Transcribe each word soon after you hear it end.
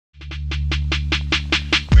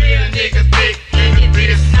thick in the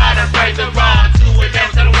bitch. Not afraid to run. 2 and down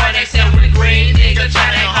to the one they sell with the green nigga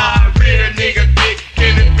trying hard. Real nigga thick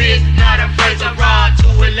in the bitch. Not afraid to run.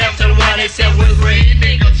 2 and left to the one they sell with the green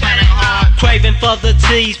nigga trying hard. Craving for the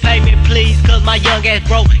tease, pay me please, cause my young ass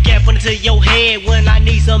broke. Can't put it to your head when I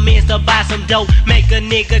need some ends to buy some dope. Make a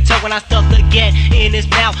nigga choke when I stuff the gat in his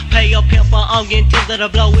mouth. Pay a pimp for I'm getting tempted to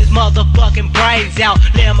blow his motherfucking brains out.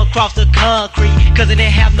 Let him across the concrete, cause it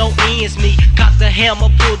didn't have no ends me. Cock the hammer,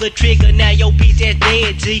 pull the trigger, now your bitch ass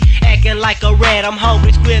dead G. Acting like a rat, I'm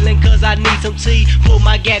hungry, squealing cause I need some tea. Pull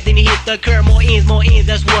my gap, then he hit the curb, more ends,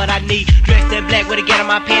 that's what I need. Dressed in black with a gat on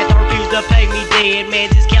my pants, I refuse to pay me dead. Man,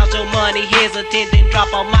 just count your money, hesitant, then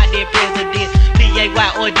drop on my dead president. P-A-Y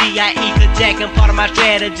or D-I-E, cause jacking part of my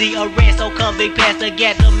strategy. Arrest, so convict past the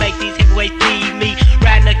gap to make these heavyweights feed me.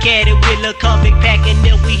 Riding a caddy with a convict pack, and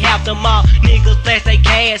then we have them all. Niggas flash they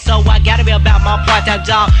cash, so I gotta be about my part-time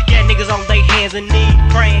job. Got niggas on their hands and knees,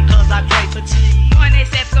 praying cause I pray for tea. On they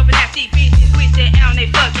steps, over that deep bitches, with that on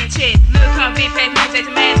they fucking chest. Look convict pass, moves they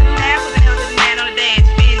to man to the man, put the hell to the man on the dance.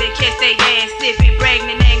 Finna catch they ass, slipping,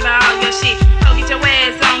 bragging the name by all your shit. Go get your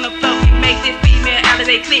ass on the floor, you make this female out of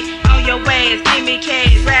they click. On your ass, give me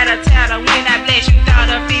cash, rat-a-tat-a, when I blast. You thought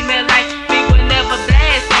a female like me would never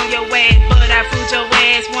blast on your ass, but I proved your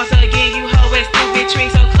ass once again, you hoe ass stupid trick.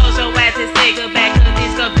 So close your ass and say goodbye, cause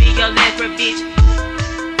this gon' be your last for bitch.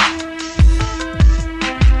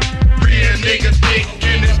 Real nigga thick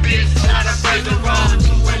in the bitch. Not afraid to run. 2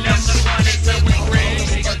 and left to the one they sell with the green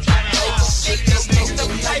nigga trying to hard.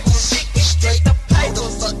 Straight up paper,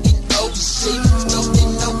 fucking OC.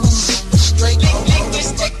 Smoking over super straight.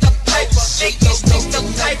 Stick the paper, stick the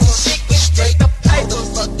paper, straight up paper,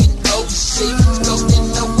 fucking OC. Smoking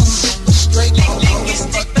over super straight.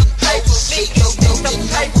 Stick the paper, stick the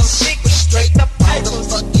paper, straight up paper,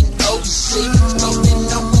 fucking OC. Smoking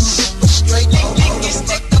over super straight.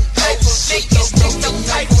 Stick the paper, stick the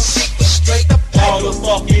paper, straight up paper. All the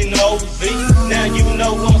fucking OZ. Now you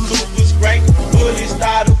know I'm super straight. Bullets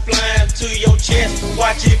started flying to your chest,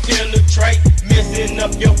 watch it penetrate, messing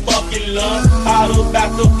up your fucking lungs. All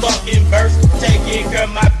about the fucking verse, taking care of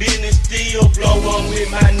my business, still blow on with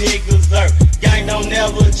my niggas earth. Gang don't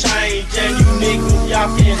never change, and you niggas, y'all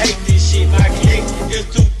can hate this shit. My clique is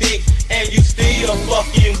too thick, and you still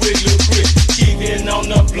fucking with your grip. Cheating on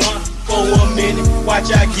the blunt for a minute,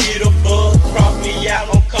 watch I get a buzz. Cross me out,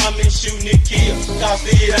 I'm coming, shooting and kill, cause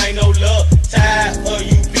it ain't no love. Tired of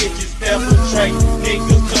you bitches perpetrate,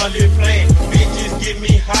 niggas currently playing, bitches get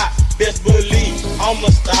me hot, best believe I'm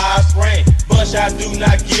a star spraying. But I do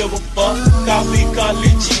not give a fuck, cause we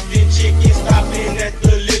currently cheating chicken, stopping at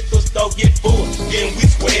the liquor store, get full, then we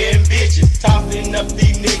swearing bitches, topping up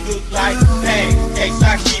these niggas like pancakes,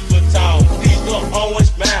 I keep a tone, these little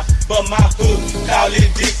orange mouth, but my hood call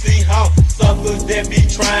it Dixie home. Suckers that be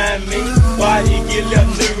trying me, body get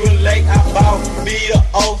left neural late, I bought me a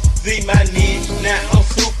OZ, my knees, now I'm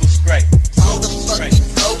super straight. All the fucking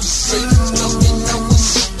OC, smoking over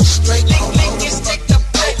super straight. Stick the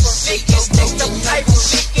paper, stick the paper,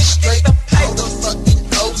 straight up paper, fucking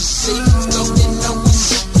OC, smoking over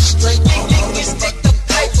super straight. Stick the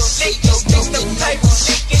paper, stick the paper,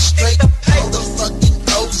 straight up paper, fucking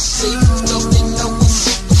OC, smoking over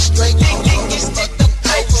super straight. Stick the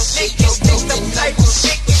paper, stick the paper,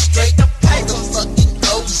 straight up paper, fucking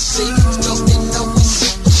OC, smoking over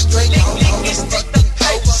super straight. Stick the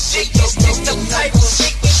paper, stick the paper,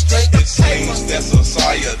 straight up paper. It seems that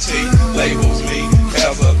society labels me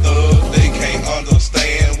as a thug. They can't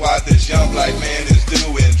understand why this young black man is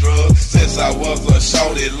doing drugs. Since I was a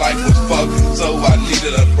shorty, life was fucked, so I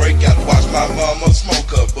needed a break. I'd watch my mama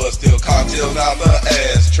smoke her, but still cocktails out the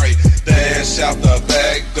ashtray. Dash out the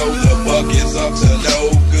back, go the buckets up to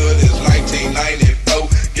no good. It's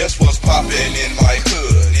 1994. Guess what's poppin' in my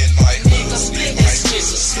hood? In my hood.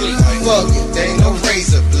 Fuck it, they ain't no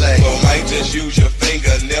razor blade. So might just use your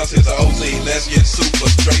fingernails. It's OZ, let's get super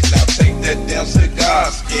straight. Now take that damn cigar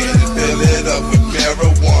skin and fill it up with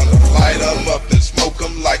marijuana. Light them up and smoke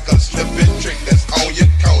them like a slipping trick that's on your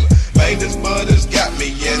corner. Man, this bud has got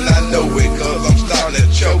me and I know it cause I'm starting to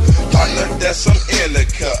choke. Partner, that's some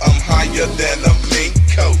indica, I'm higher than a mink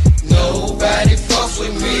coat. Nobody fucks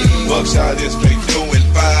with me. Buckshot is straight doing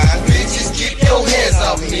fine. Bitches, keep your hands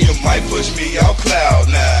off me. You might push me off cloud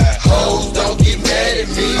nine. Hoes, don't get mad at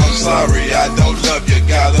me. I'm sorry, I don't love you.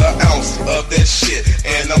 Got an ounce of that shit,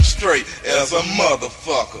 and I'm straight as a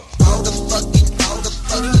motherfucker. All the fucking, all the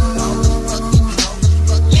fucking, all the fucking, all the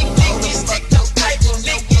fucking. Stick the paper,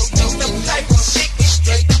 stick the paper,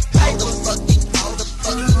 straight the paper, fucking, all the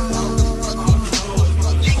fucking, all the fucking.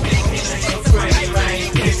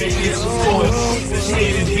 This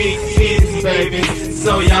is big business, baby.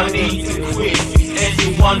 so y'all need to quit. And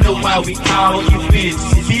you wonder why we call you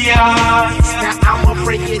bitches. Yeah. Now I'ma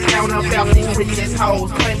break it down about these rich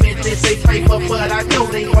hoes. Claiming that they paper, but I know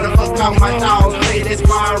they wanna fuck all my dogs. Play this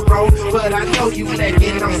borrow, but I know you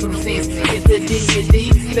lacking on some sense. Get the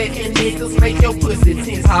D&D, letting niggas make your pussy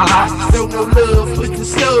tense. Show no love, put the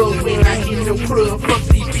stove when I hit your crib. Fuck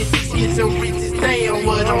these bitches, get your riches down.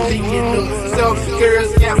 What I'm thinking of. Some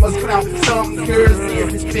girls scammers clout, some girls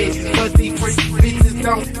disrespect, but these freaky bitches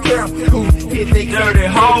don't care who hit they dirty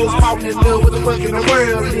hoes. Falling in love with the fuck in the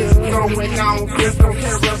world is going on. Girls don't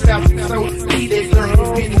care about you, so leave that dirty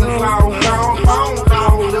bitches long gone.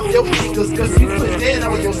 All of your niggas, cause you put that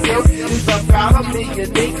on yourself. It's about $1 million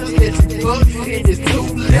niggas that you fuck, and it's too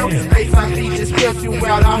left. Hey, I need to step you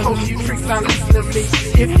out. I hope you freaks not listen to me.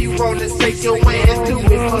 If you wanna take your ass, do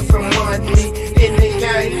it for some money. In the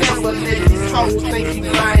game, never let these hoes think you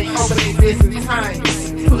lying. Over their business time,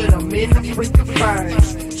 put them in the freaking fire.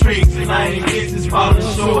 Tricks and lame bitches falling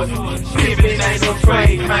short. Pippin' ain't no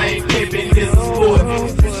trade, man. Pippin' is a sport.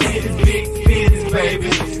 This shit is big business, baby.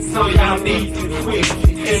 So y'all need to quit.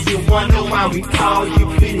 And you wonder why we call you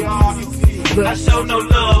bitches. I show no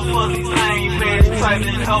love for these lame ass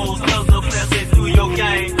trifling hoes. Cause the blessing through your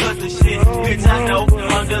game. Cause the shit, bitch, I know.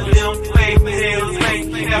 Under them fake hell, fake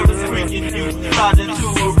errors freaking you. Project to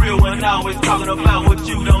a real one, always talking about what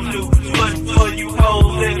you don't do. But for you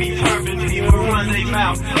hoes, they be hurting people, run their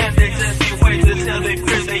mouth. And they just can't wait to tell their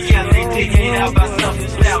friends that yeah, they dig ain't out by something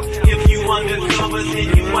stout. If you undercover,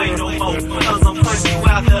 then you ain't no more. Cause I'm putting you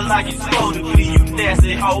out there like you supposed to be, you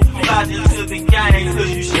nasty hoe. Project to the gang,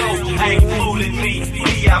 cause you show ain't fooling me.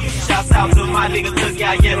 Shouts out to my nigga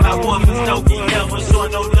Lookout, yeah, my boy for Stokey. Never show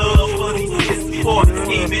no love for these kids. Poor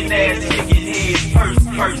scheming ass chicken heads.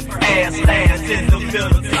 First, ass last, in the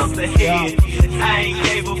middle comes the head. I ain't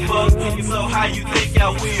gave a fuck, so how you think I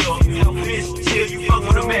will? Bitch, chill, you fuck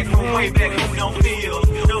with a Mac from way back who don't feel.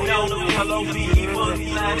 No, L-O-V-E,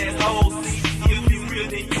 money line that whole seat. If you real,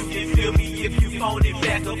 then you can feel me if you phone it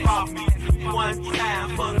back up off me. One time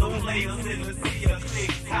for the players in the sea of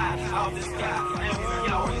click high off the sky, and we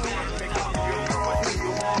always have to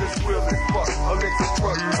This real as fuck, Alexis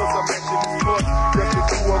truck, cause I mention this much. Just to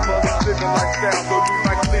do a mother living like style, so you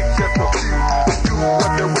might think just a few. But you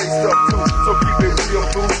what they waste up to, so keep it real,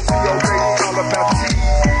 boo. C.O.A. all about cheese.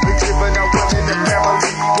 They giving out women and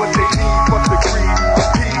family what they need, fuck the greed. A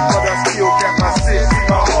pee, but I still got my shit.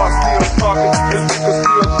 My heart still talking, this nigga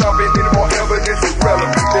still thumping. Any more evidence is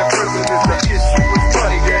relevant. Their prison is the issue, it's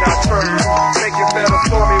money that I turn to. Make it better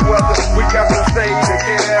for me, whether we got to stay, they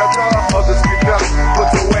can't have none. Others get nothing, but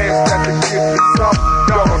your ass got to give me some.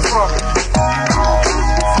 Donald Trump.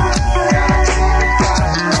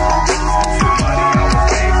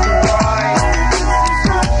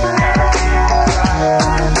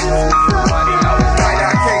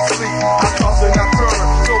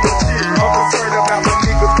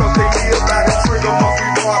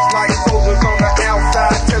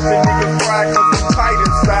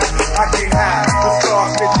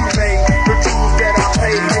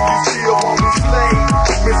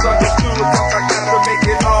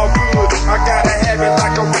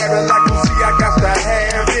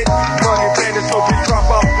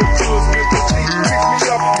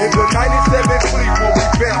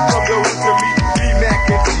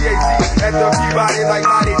 Everybody like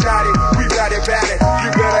Lottie Dottie, we got it bad. You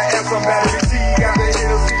better ask somebody to see. Got the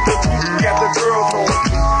hitters, see the truth, got the girls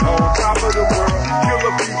on top of the world.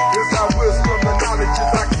 Killer beat, this our wisdom, the knowledge is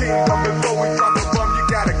our kingdom. Before we drop the bomb, you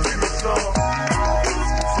gotta give me some.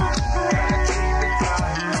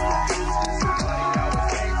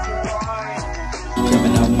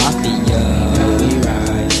 Coming on Mafia, we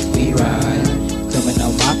ride. Coming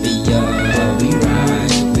on Mafia, we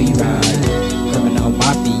ride. Coming on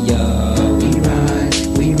Mafia.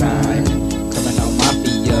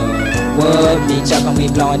 What bitch, up and we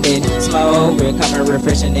blowing it smoke, we're coming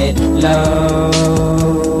refreshing it low.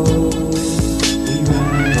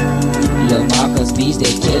 Lil' Marcus beats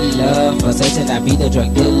that killer, for certain I be the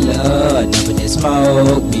drug dealer. Enough of this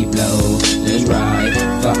smoke, we blow, let's ride.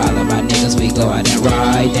 For all of my niggas, we go out and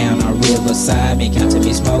ride down on Riverside. Me counting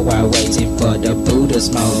me smoke while waiting for the Buddha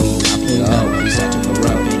smoke. We knock it up, we start to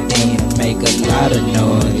corrupt and then make a lot of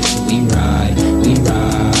noise. We ride.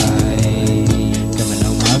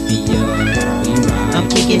 I'm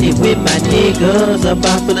kicking it with my niggas, a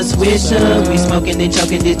bar full of swisher. We smoking and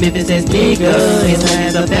choking this Memphis ass nigga. His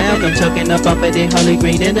hands up down, I'm choking up off of that holy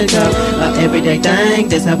green indigo. Everyday thing,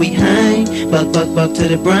 that's how we hang. Buck to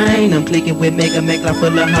the brain. I'm clicking with Mega Mac like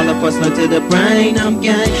full of hollow for slow to the brain. I'm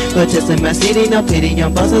gang, but just in my city, no pity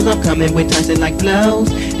on bosses. I'm coming with Tyson like blows.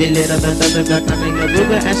 They lit up the thunder, got knocking the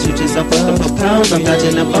river. I shoot you so fuck up propose. I'm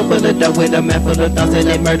dodging up over the door with a map full of thoughts that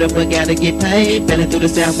they murder, but gotta get paid. Bailing through the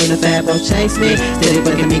south when the bad boys chase me. Steady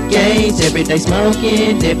bugging me gauge, everyday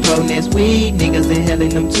smoking. That pro next weed, niggas inhaling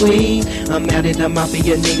them tweeds. I'm out in the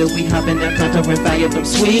Mafia, nigga, we hopping the contour and fire them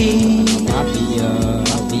sweet. Mafia,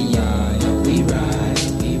 we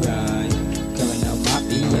ride, coming out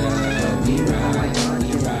Mafia, we ride.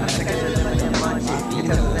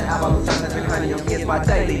 It's my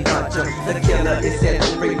daily luncheon. The killer is set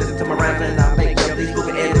free. Listen to my rhymes and I make up these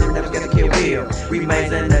stupid edits. Never gonna kill Will.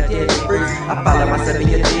 Remains in the dead free. I follow myself in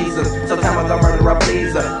your Jesus. Sometimes I'm the murderer,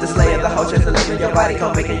 pleaser. The slayer, the whole chest, and leaving your body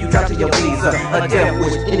come making you drop to your visa. A death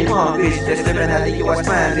wish, any punk bitch that's slipping out the U.S.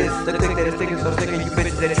 find this. The click that is sticking, so sticking you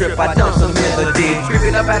bitches that trip. I dump some melody.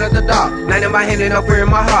 Creeping up out of the dark. Night in my hand and no fear in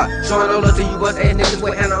my heart. Showing no love to you, us ass niggas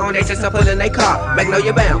with Anna on their chest. I'm pulling their car. Make know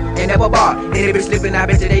you're bound. Ain't never bar. Any bitch slipping, I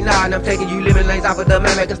bet you they nod. And I'm taking you living lanes off of the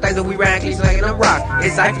man, making stains that we ran, keep slanging them rock.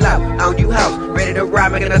 It's I flop, on you house, ready to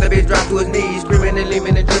ride, make another bitch drop to his knees, screaming and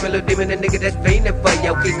leaving and dreaming, little demon, the nigga that's fiending for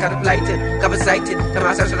your kids, contemplating, conversating, tell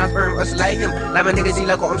myself and I sperm or slay him, like my niggas, he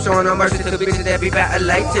local, I'm showing no mercy to the bitches that be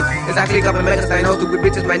violating, cause I click up and make a stain, no stupid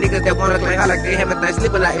bitches, my niggas that wanna claim high like they have a thing,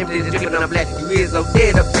 slipping like empty, dripping on a black, you is so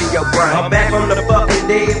dead up in your brain. I'm back from the fucking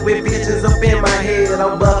dead, with bitches up in my head,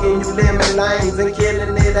 I'm bucking you lemon lanes, and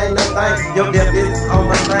killing it ain't no thing, your death is on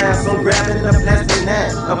my mind, so I'm grabbing the plastic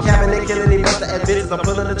knife, I'm capping and killing these monster ass bitches, I'm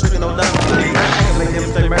pulling the trigger, no love. I ain't like them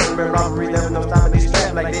straight murder and robbery, never no stopping these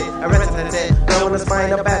traps like that. I rest like that, blowing the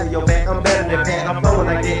spine up out of your back. I'm better than Pat, I'm flowing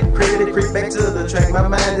like that. Creep back to the track, my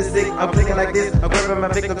mind is sick. I'm clicking like this, I'm grabbing my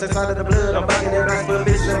victim, takes out of the blood. I'm bucking their rocks, put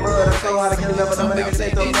bitches in mud. I'm so hard to kill them, but I'm gonna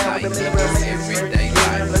say so down with the everyday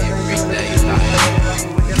life.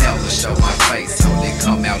 Never show my face, only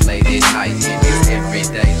come out late at night. It is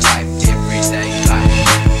everyday life.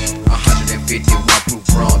 151 proof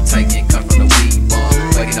rum, taking come from the weed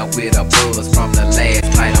bump. Waking up with a buzz from the last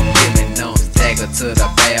night, I'm feeling numb. Stagger to the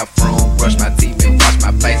bathroom, brush my teeth and wash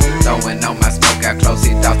my face. Throwing on my smoke out close,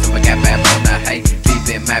 he thought to my cat back on the hay.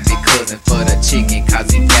 Leaving my big cousin for the chicken, cause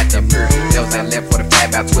he got the purr. Those I left for the fat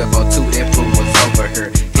about 12:02, that food was over her.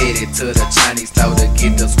 Headed to the Chinese store to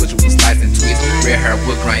get the switch, we slice and twist. Red hair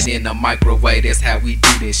wood grind in the microwave, that's how we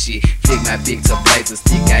do this shit. Flick my big to blaze,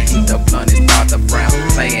 stick, I heat the blunt and start to brown.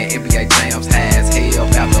 Playing NBA jams, high as hell,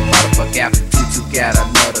 about the bottle fuck out. Tutu got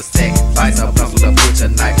another sack, slice up plums with a butcher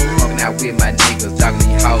knife. Smoking out with my niggas, dogging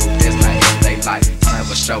these hoes, that's my everyday life.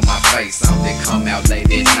 Never show my face, only come out late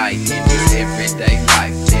at night. It is everyday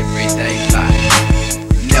life, everyday life.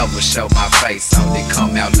 Never show my face, only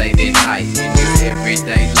come out late at night. It is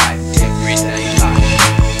everyday life, everyday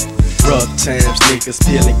life. Rough times, niggas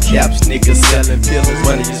peeling caps, niggas selling feelings.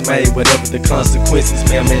 Money is made, whatever the consequences.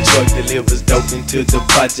 Mailman truck delivers dope into the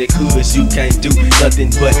project hoods. You can't do nothing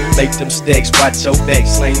but make them stacks. Watch your back,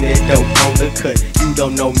 slang that dope on the cut. You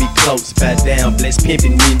don't know me close, bow down, bless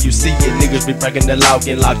pimping when you see it. Niggas be breaking the law,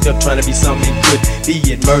 getting locked up, trying to be something good. Be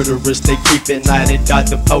it murderers, they creep at night and dot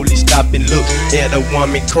the police stop and look at a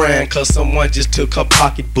woman crying cause someone just took her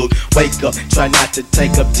pocketbook. Wake up, try not to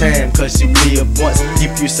take up time cause you live once.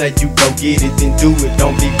 If you say you go get it, then do it,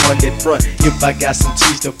 don't be on that front. If I got some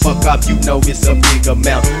cheese to fuck up, you know it's a big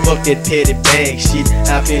amount. Fuck that petty bag shit,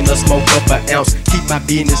 I finna smoke up an ounce. Keep my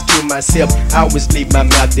business to myself, I always leave my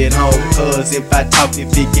mouth at home. Cause if I talk,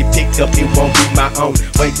 if it get picked up, it won't be my own.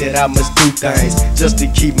 Way that I must do things, just to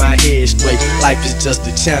keep my head straight. Life is just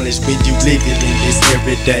a challenge when you living in this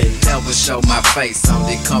everyday. Never show my face,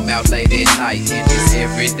 only come out late at night. It is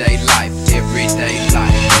everyday life, everyday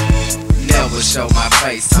life. Never show my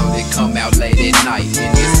face, only come out late at night.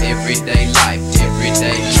 In this everyday life,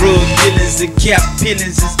 everyday life. Drug dealers and cap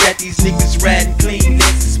pillings has got these niggas riding clean.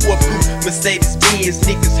 Lexus, sport coupe, Mercedes Benz,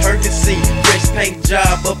 niggas heard the scene. Fresh paint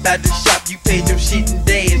job up out the shop, you paid them shit and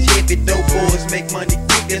dash. Heavy dope boys make money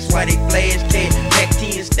quick, that's why they flash cash. Pack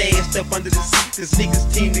 10 stashed up under the seat, cause niggas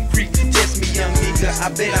tend to creep. Test me, young nigga, I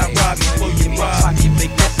bet I rob you before you rob me.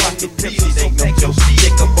 Make that pocket pimp, so pack your shit.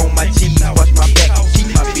 Check up on my cheese, watch my back, keep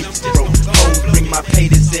my bitches broke. Bring my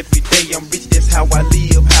paydays every day, I'm rich, that's how I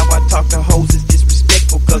live. How I talk to hoes is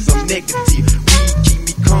disrespectful, cause I'm negative. Weed keep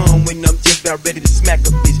me calm when I'm just about ready to smack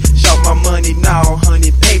a bitch. Shout my money now,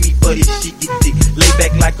 honey, pay me for this shit, get thick. Lay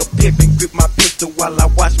back like a pimp and grip my pistol while I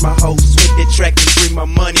watch my hoes sweat that track and bring my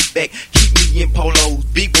money back. Keep me in polos,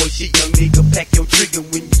 big boy shit, young nigga, pack your trigger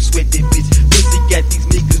when you sweat that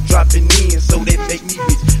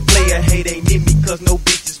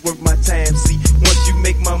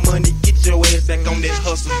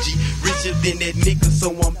hustle, G. Richer than that nigga,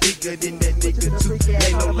 so I'm bigger than that nigga too.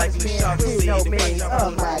 Ain't no life to shop to see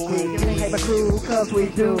it. Hey, my crew, cause we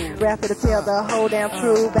do rap to tell the whole damn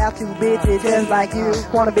truth about you bitches just like you.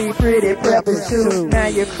 Wanna be pretty, prep is true. Now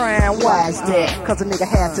you're crying, why is that? Cause a nigga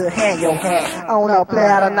had to hang your hat on a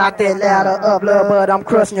platter, knock that ladder up, love, but I'm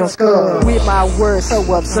crushing your skull with my words so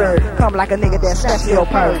absurd. Come like a nigga that slaps your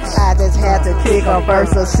purse. I just had to kick a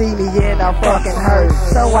verse to see me in a fucking hurt.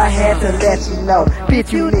 So I had to let you know,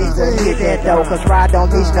 bitch, you need to hit that dough, cause Ride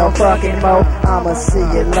don't need no fucking more. I'ma see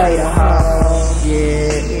you later, huh?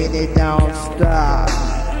 Yeah, and it don't stop.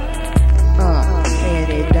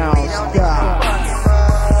 And it don't stop.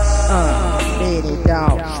 And it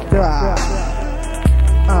don't stop.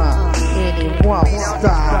 And it won't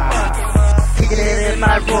stop. Kicking it in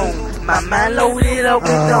my room, my mind loaded up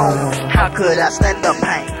with dome. How could I stand the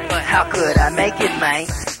pain? But how could I make it, man?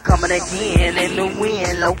 Coming again in the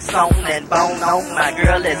wind, low song and bone on. My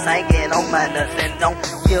girl is hanging on my nuts and don't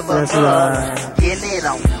give a fuck. Getting it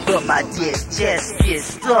on, but my dick just gets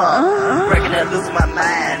stuck. Breaking it loose my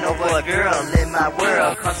mind over a girl in my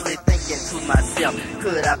world. Constantly thinking to myself,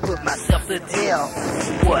 could I put myself to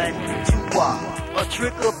death? What you are? A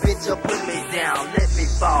trick or bitch or put me down. Let me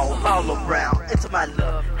fall all around into my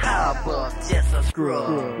love. How above just a scrub.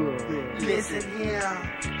 Listen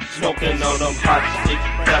here. Smoking on them hot sticks,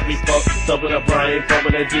 got me fucked up in the brain.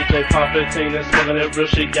 Bumping that DJ Pop 15 and smoking that real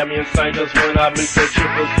shit got me insane. Cause when I mix that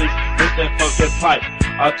 666 with that fucking pipe,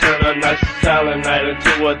 I turn a nice silent night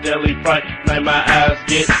into a deadly fright. Night my eyes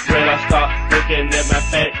get red, I start looking at my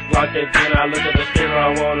fat Glock, and then I look at the steering.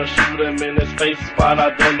 I wanna shoot him in his face spot.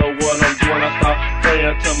 I don't know what I'm doing. I start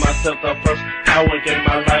praying to myself the first hour in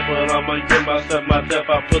my life, when I'ma give myself my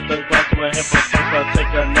death. I put the glass to my head for first, I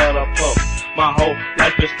take another puff. My whole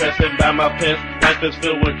life is stressing by my past. Life is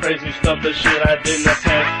filled with crazy stuff, the shit I did in the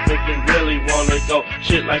past. Make me really wanna go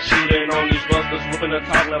shit like shooting on these busters, whooping and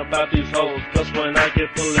talking about these hoes. Cause when I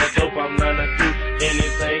get full of dope, I'm not to do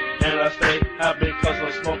anything, and I stay happy cause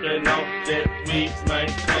I'm smoking on that weed, man.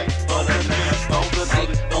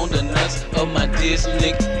 On the nuts of my disc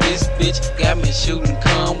link, this bitch got me shooting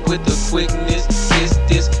calm with the quickness. Kiss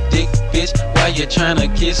this dick, bitch, why you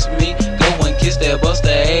tryna kiss me? Go and kiss that buster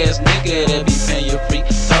ass nigga that be paying you free.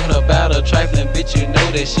 Talking about a trifling bitch, you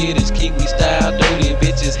know that shit is Kiwi style. Dirty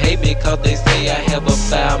bitches hate me cause they say I have a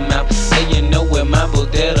foul mouth. Hey, you know where my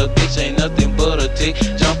bodega bitch ain't nothing but a tick.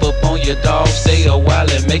 Jump up on your dog, stay a while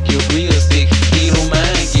and make you real sick. He don't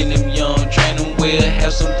mind getting him young, train him well,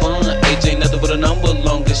 have some fun. Age ain't nothing but a number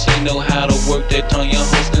long, cause she know how to work that tongue. Your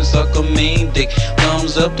host can suck a mean dick.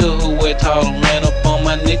 Thumbs up to who I taught him. Ran up on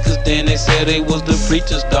my niggas, then they said they was the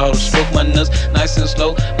preacher's daughter. Stroke my nuts nice and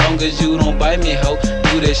slow, long as you don't bite me, ho.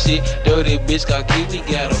 Do that shit, dirty bitch, got Kiwi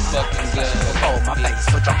got a fucking gun. Hold my face,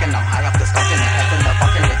 so drunk and I'm high off the skunk and having the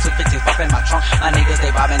fucking with 250 bumping my trunk. My niggas,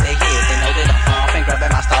 they robbing their heads, they know that I'm pumping,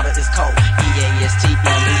 grabbing my starter, it's cold.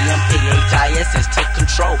 EASTMEMPHIS is took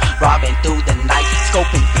control, robbing through the night,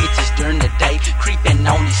 scoping bitches during the day, creeping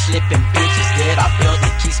on these slipping bitches that I built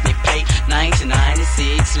that keeps me paid.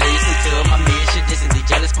 1996, listen to my mission. This is the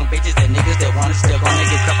jealous punk bitches, the niggas that wanna still gonna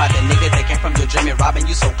get crap out the nigga that came from your dream and robbing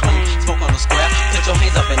you so clean. Smoke on the square, put your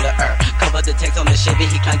hands up in the air. Cover the text on the Chevy,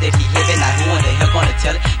 he claimed that he hit it. Now who in the hell gonna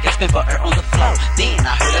tell it? Gasping for her on the floor. Then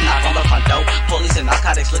I heard a knock on the front door. Police and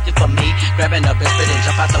narcotics looking for me. Grabbing a best friend and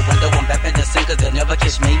jump out the window. I'm bapping the sink cause they'll never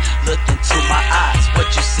catch me. Look into my eyes, what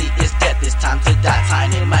you see is death. It's time to die.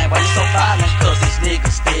 Tiny man, why you so violent? Cause these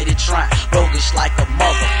niggas steady trying. Roguish like a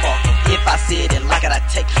motherfucker. If I see it and like it, I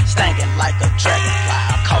take stinging like a dragonfly.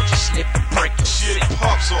 I caught you slipping, break your shit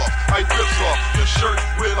pops off, I rips off your shirt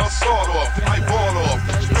with a sawed off, I bought off,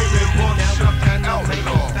 screaming Buckshot out and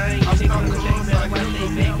off. I stop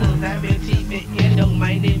cause I've been cheaping in no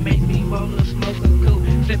mind, it makes me wanna smoke a cool.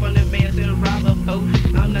 Slip on the vans and rob a fool.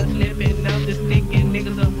 I'm not slipping, I'm just sticking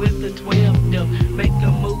niggas up with the 12 dope. Make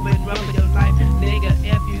a move and roll your life, nigga.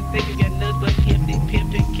 If you think you got nuts, but if they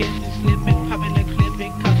pimping, catch you slipping, popping the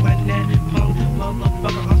clipping, cause my nine punk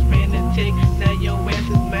motherfucker, I'm spraying the tick. Now your ass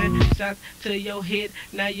is mine, shots to your head,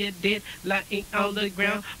 now you're dead, lying on the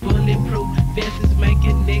ground. Bulletproof vests is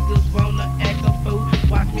making niggas wanna act a fool.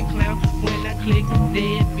 Watch me clown when I click,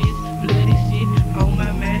 dead bitch, bloody shit on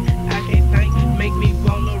my mind. I can't think, make me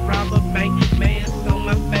wanna rob a bank. Mask on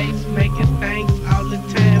my face, making things all the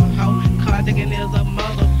time. Ho, car digging is a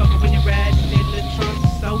motherfucker when you're riding in the trunk.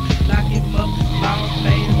 So lock him up, ball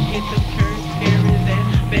face, hit the curve, carry that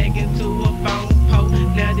back into a phone pole.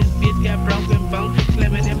 Now this bitch got broken bone,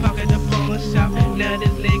 slamming and pocket the pawn shop. Now this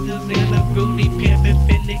niggas in a group, they pimpin',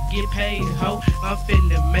 finna get paid. Ho, I'm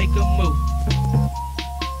finna make a move.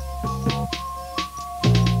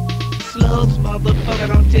 drugs, motherfucker.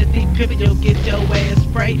 Don't test these pimpin', you'll get your ass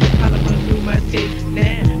sprayed. Holla through my text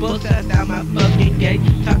now. Bust out my fucking gate.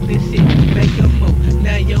 Talk this shit, make a move.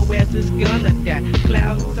 Now your ass is gonna die.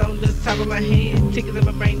 Clouds on the top of my head, tickets in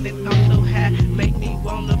my brain that I'm so high. Make me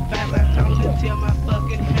wanna fight right on until my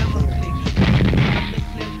fucking hammer click.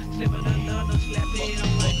 Slipping another slap it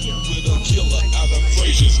on my heel. With a killer out of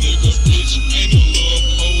Frasier's niggas, bitch. Ain't no love,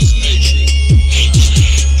 hoes, hatred.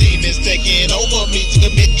 Demons taking over me to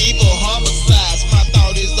commit evil homicides. My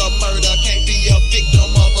thought is a murder, can't be a victim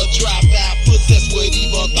of a drive-by. Possessed with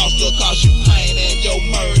evil thoughts to cause you pain and your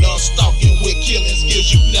murder. Stalking with killing skills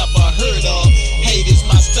you never heard of. Hate is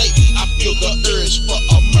my state, I feel the urge for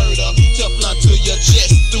a murder. Teflon to your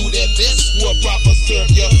chest, through that vest will proper serve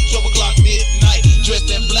ya. 12 o'clock midnight, dressed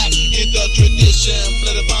in black in the tradition.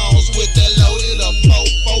 Bloody bones with that loaded up,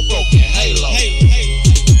 broken halo.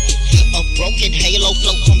 A broken halo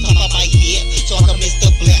float from top of my head, so I can miss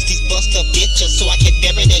the blast these buster bitches, so I can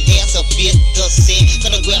bury their ass a bit. The sin,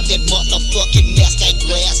 gonna grab that motherfucking nest that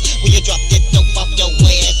glass. When you drop that dope off your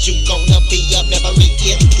ass, you gonna be a memory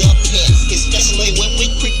in the past. Especially when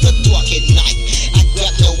we creep the dark at night. I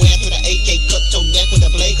grab your ass with an AK, cut your neck with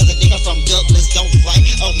a blade, cause a nigga from Douglas don't fight.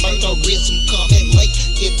 A murderism coming late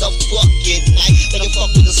in the fucking night. When you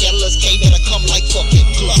fuck with the settlers, can't let it come like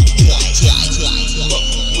fucking clock.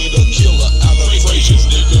 With a killer out of Frasier's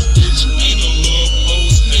niggas, bitch. Ain't no love,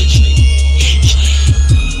 hoes, hatred.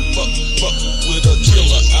 Fuck with a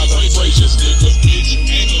killer out of Frasier's niggas, bitch.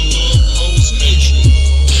 Ain't no love, hoes, hatred.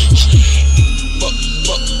 Fuck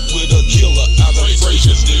with a killer out of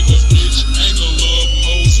Frasier's niggas, bitch. Ain't no love,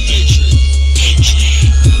 hoes, hatred.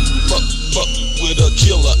 Fuck with a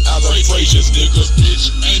killer out of Frasier's niggas, bitch.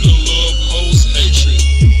 Ain't no love, hoes, hatred.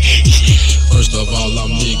 First of all,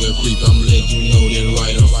 I'm nigga creep, I'm letting you know that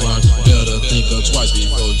right up front. Better think of twice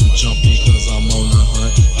before you jump because I'm on the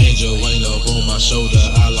hunt. Angel ain't up on my shoulder,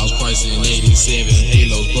 I lost Christ in 87.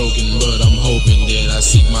 Halo's broken, but I'm hoping that I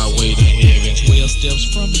seek my way to heaven. 12 steps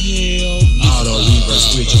from hell. Auto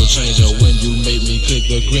reverse, switch or changer. When you make me click,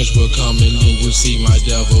 the Grinch will come in and you see my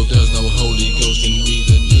devil. There's no Holy Ghost in me,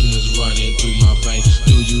 the demons running through my veins.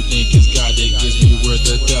 Do you think it's God that gives me worth,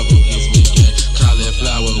 the devil gives me gain?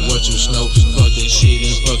 Cauliflower, what you snow? Fuck that shit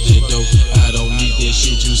and fuck that dope. I don't need that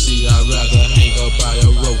shit you see, I'd rather hang up by a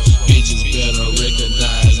rope. Bitches better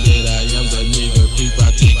recognize that I am the nigga creep. I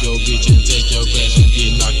take your bitch and take your cash and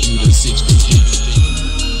get knocked through the 6 feet.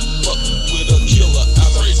 Fuck with a killer out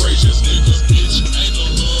of Frasier's niggas, bitch. Ain't no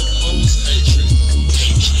love, hoes, hatred.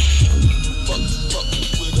 Fuck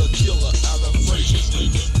with a killer out of Frasier's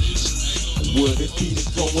niggas, bitch. What if it is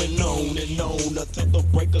going on and on until the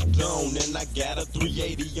break of dawn? And I got a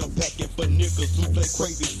 380, I'm packing for niggas who play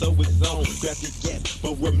crazy, so it's on. Grab your gas,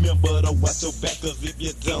 but remember to watch your back, cause if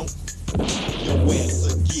you don't, your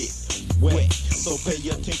ass will get wet. So pay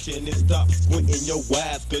attention and stop squinting your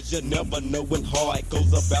eyes, cause you never know when hard goes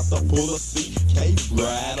about to pull a CK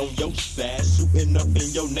ride on your side, shooting up in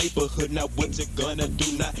your neighborhood. Now what you gonna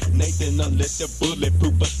do? Not Nathan unless you're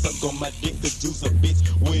bulletproof, but suck on my dick to juice a bitch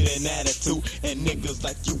with an attitude. And niggas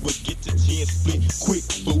like you would get your chin split quick,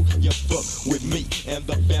 fool. You fuck with me and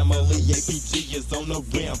the family. APG is on a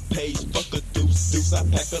rampage. Fuck a deuce. I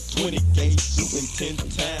pack a 20 gauge, shooting 10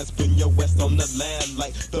 times, putting your ass on the line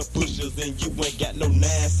like the pushers, and you ain't got no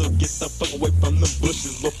nine, so get the fuck away from them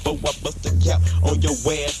bushes before I bust a cap on your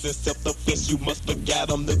ass. In self-defense, you must forgot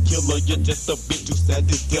I'm the killer. You're just a bitch who sat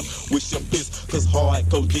this death with your fist, cause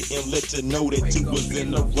hardcore didn't let you know that you was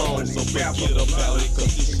in the wrong. So forget about it,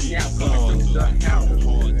 cause this shit is on.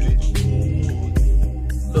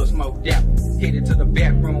 Little smoked out, headed to the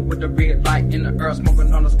bathroom with the red light in the earth,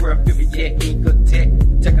 smoking on the square 50, yeah, ain't good tech.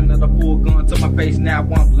 Take another full gun to my face, now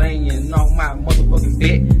I'm laying on my motherfucking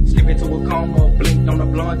bed. Slip into a coma, blinked on the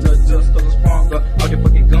blunder, just cause I sprung up all the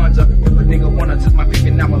fucking ganja. If a nigga wanna touch my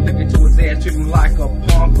pick, now I'ma lick it to his ass, treat him like a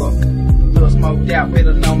punker. Little smoked out,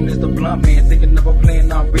 better known as the blunt man, thinking of a plan,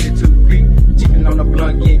 I'm ready to creep. Cheating on the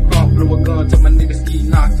blunt, get crunk, blew a gun to my nigga ski,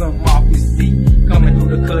 knocked him off his feet. Coming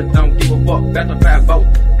through the cut, don't give a fuck about the 5-0.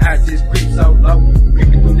 I just creep so low,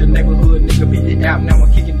 creeping through the neighborhood, nigga beat it out. Now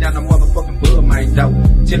I'm kicking down the motherfucking bud, my dope.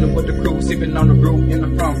 Chillin' with the crew, sipping on the brew in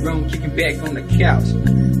the front room, kicking back on the couch.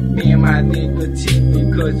 Me and my nigga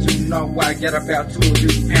cheating, cause you know I got about 2 of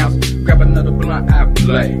these pounds. Grab another blunt, I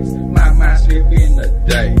blaze. My mind slip in the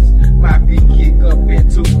days. My feet kick up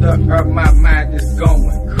into the earth, my mind is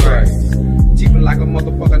going crazy. Cheapin' like a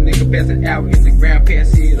motherfucker, nigga passing out, hit the ground,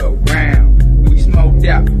 pass it around. We smoked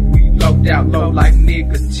out, we loped out low like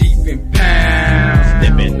niggas cheapin' pounds.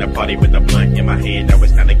 Step in the party with a blunt in my hand, I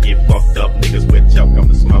was trying to get fucked up, niggas with choke on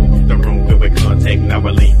the smoke. The room filled with contact, now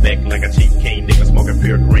I lean back like a cheap king, nigga smoking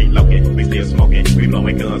pure green, low. We still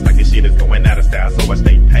lifestyle, so I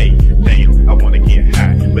stay paid. Damn, I wanna get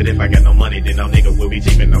high, but if I got no money, then no nigga will be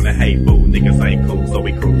cheapin' on the hay food. Niggas ain't cool, so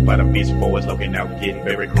we cruise by the beach boys, looking out, getting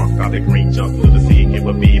very crunk on the green jump to the sea. Give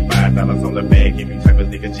a big $5 on the bag, if you type of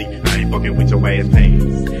nigga cheap. I ain't fucking with your ass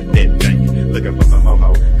pants. That dank, looking for some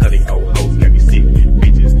moho, cutty old hoes, got me sick.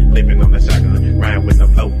 Bitches living on the shotgun, riding with the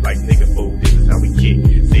flow like nigga food. This is how we kick.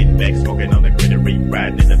 Sitting back, smoking on the greenery,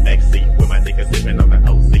 riding in the backseat with my niggas sipping on the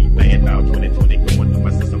OC. Playing out 2020, going through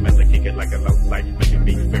my system as I kick it like a low light, making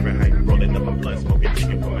me very high, rolling up a blunt, smoking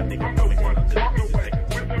chicken for my nigga, rolling one to the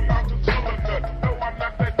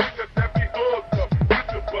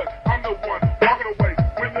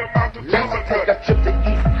Take a trip to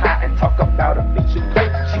East High and talk about a bitch you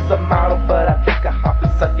think she's a model, but I think her hobby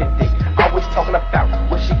sucking dick. Always talking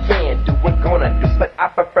about what she can do and gonna do, but I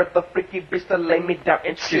prefer the freaky bitch to lay me down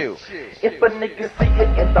and chill. If a nigga see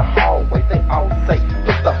it in the hallway, they all say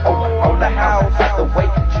put the hoe on the house out the way.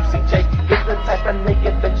 Juicy J is the type of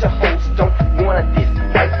nigga that your hoes don't wanna diss.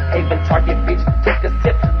 Right, Haven Target bitch, take a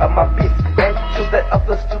sip of my bitch. Then choose that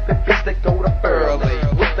other stupid bitch that go to Burley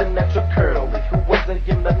with the natural curly, who wasn't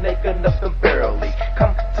in the nigga nothing barely.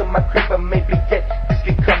 Come to my crib and maybe get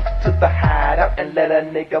you can come to the hideout and let a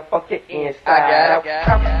nigga fuck it inside out.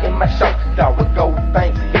 Come in my shop, dog with gold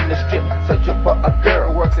bangs in the strip, searching for a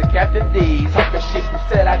girl who works at Captain D's. Talking shit, who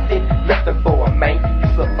said I did nothing for a man.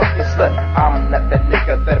 You's a fucking slut. I'm not that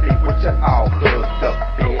nigga that be with you all hooked up,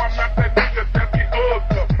 bitch. I'm not that nigga that be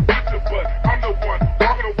hooked up, bitch, but I'm the one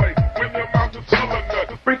walking away with your mouth to fill a nut.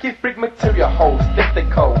 Freaky freak material hoes, thick they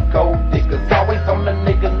cold, gold diggers, always on the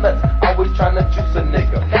nigga nuts, always trying to juice a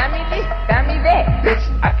nigga. Buy me this, buy me that. Bitch,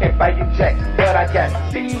 I can't buy you jack, but I got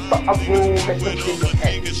fees for a room and some dinner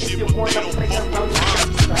hat. If you wanna play around,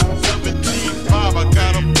 17.5, I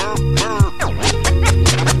got a bird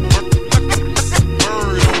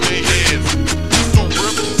on their heads. So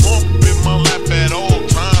rip bump in my lap at all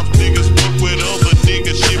times. Niggas fuck with other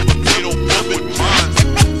niggas shit, but they don't fuck with mine.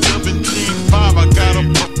 17.5, I got a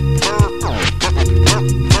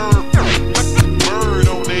bird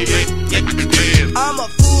on their heads. I'm a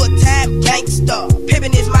full-time gangster,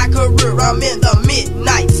 pimpin' is my career. I'm in the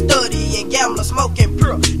midnight studying, gambler, smoking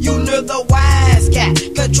pure. You know the wise guy,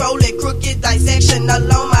 controlling crooked dissection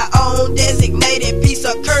along my own designated piece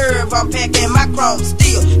of curve. I'm packing my chrome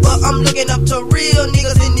steel, but I'm looking up to real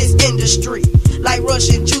niggas in this industry. Like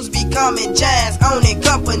Russian Jews becoming giants, owning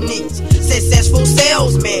companies. Successful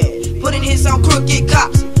salesman, putting hits on crooked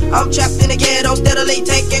cops. I'm trapped in the ghetto, steadily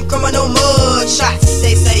taking criminal mud shots.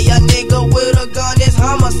 They say a nigga with a gun is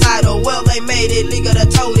homicidal. Well, they made it legal to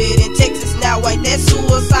tote it in Texas. Now ain't that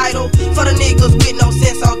suicidal? For the niggas with no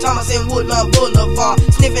sense on Thomas and Woodland Boulevard,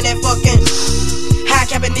 sniffing that fucking high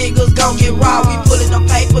capping niggas gon' get raw. We pulling them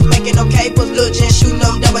papers, making them capers, Lil' Jen shooting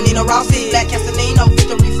them, double Nino Rossi, Black Castanino,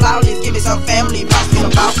 victory flawless. Give me some family, boss me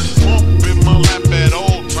about. Bump in my lap at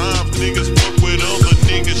all times. Niggas fuck with other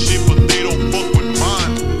niggas shit, but they don't fuck with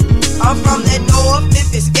mine. I'm from that North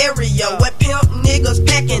Memphis area where pimp niggas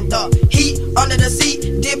packing the heat under the seat,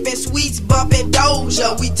 dipping sweets, bumping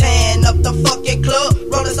Doja. We tearing up the fucking club,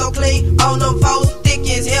 rolling so clean on them foes, thick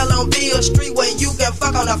as hell on Bill Street where you can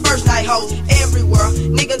fuck on the first night hoes. Everywhere,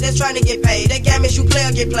 niggas that's trying to get paid, that gamut you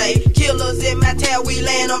player get played. Killers in my town, we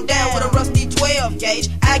laying them down with a rusty 12 gauge.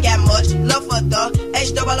 I got much love for the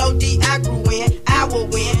H-O-O-D I grew in, I will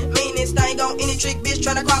win. Meanest thing on any trick bitch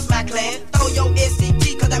trying to cross my clan. Throw your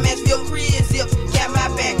SCT cause that man's feel free and zips. Got my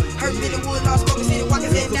back, hurt Billy Wood, all smoking city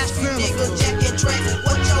walkers and not street niggas, jack and track.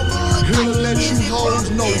 What your hood here to let you hoes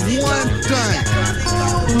know one thing.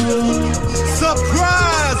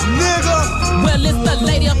 Surprise, nigga! Well, it's the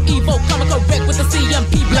lady of evil, coming correct with the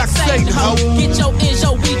CMP Black Satan ho. Get your ends,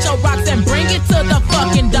 your weed, your rocks, and bring it to the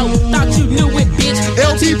fucking door. Thought you knew it, bitch.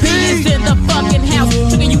 LTP is in the fucking house,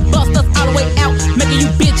 tricking you busters all the way out, making you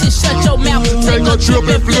bitches shut your mouth. Take a trip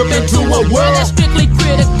and flip into a world that's strictly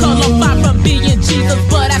critical. I'm far from being Jesus,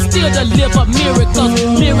 but I still deliver miracles.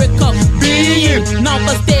 Miracle being known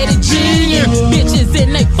for steady G'ing. Bitches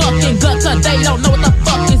in they fucking gut, cause they don't know what the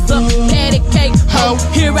fuck is up. Patty cake, ho,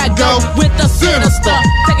 here I go with the sinister.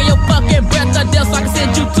 Taking your fucking breath to death so I can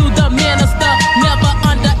send you to the minister. Never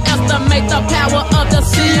underestimate the power of the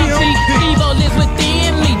CMP. Evil is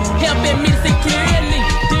within me, helping me see clearly.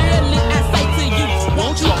 Dearly, I say to you,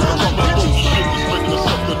 won't you come and get you?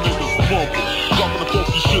 Dropping the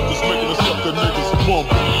funky shit that's making us up the niggas bump.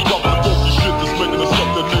 Dropping the funky shit that's making us up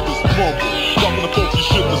the niggas bump. Dropping the funky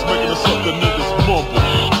shit that's making us up the niggas bump.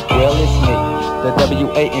 Well, it's me, the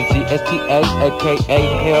WANGSTA, aka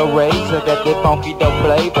Hellraiser. Got that funky dope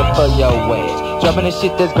flavor for your ass. Dropping the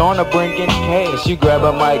shit that's gonna bring in cash. You grab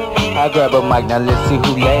a mic, I grab a mic. Now let's see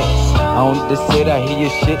who lasts. On the set, I hear your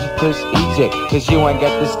shit and push eject. Cause you ain't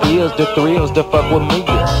got the skills, the thrills to fuck with me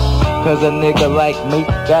yet. Cause a nigga like me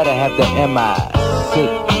gotta have the M-I-C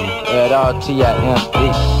at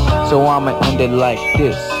R-T-I-M-E. So I'ma end it like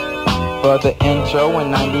this. For the intro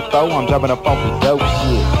in 94, I'm dropping a funky dope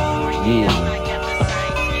shit. Yeah.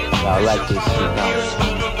 Y'all like this shit, don't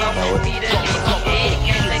you? Know it?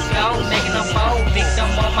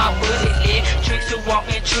 Tricks who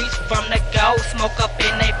walking trees from the go, smoke up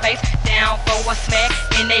in they face, down for a smack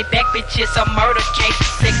in they back, bitch, it's a murder case.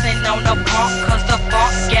 Flexing on the punk, cause the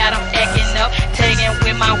funk got them acting up. Tagging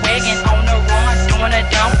with my wagon on the run, doing a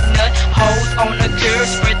donut. Hoes on the curb,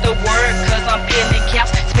 spread the word, cause I'm peeling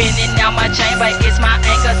caps. Spinning out my chamber, it's my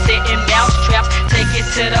anger, setting mouse traps. Take it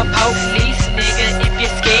to the police, nigga, if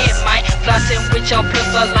you're scared, mate. Flossing with your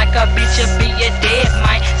pistol like a bitch, you'll be a dead,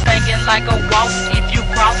 mate. Stinking like a waltz if you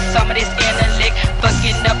cross some of this intellect.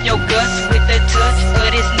 Fucking up your guts with the touch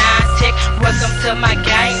of this 9-tech. Welcome to my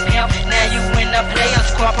game, pimp. Now you in the players,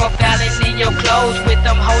 squad profiling in your clothes. With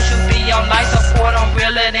them hoes you be on life support, I'm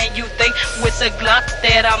realer than you think. With the Glock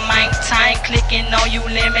that I maintain, clicking on you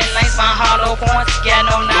lemon lanes. My hollow points got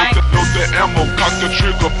no name. Load the ammo, cock the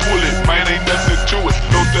trigger, pull it, man, ain't nothing to it.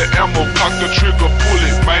 Load the ammo, cock the trigger, pull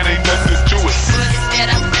it, man, ain't nothing to it.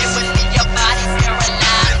 That I'm in your body,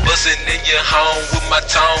 paralyzed. Bustin' in your home with my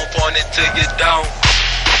tone pointing to your dome.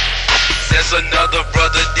 There's another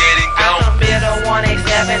brother dead and gone. I'm bitter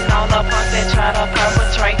 187 on the punk that try to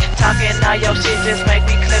perpetrate. Talking all your shit just make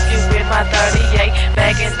me clip you with my 38.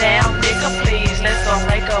 Backing down, nigga, please, let's go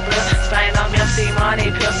make a blood stain on your C-money.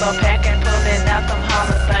 Pistol packing, pulling out them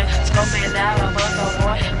hollow things. Scoping out of us, oh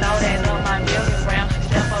boy, know they know my million round.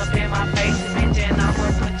 Step up in my face, bitch, and I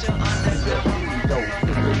will put you underground.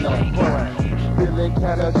 Feeling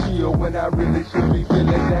kinda chill when I really should be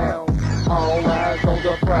feeling down. All eyes on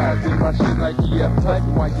the prize, in my shit like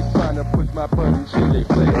Button. Why you tryna push my button? Shit, they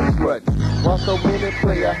play a strut. Why so many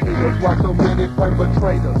player haters? Why so many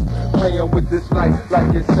perpetrators? Playing with this life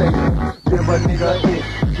like it's safe. Give a nigga a hit,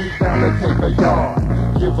 he's bound to take a yard.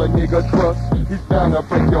 Give a nigga trust, he's bound to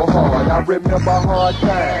break your heart. I remember hard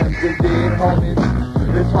times and dead homies.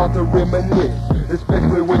 It's hard to reminisce,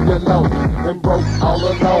 especially when you're lonely and broke all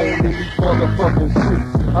alone in these motherfucking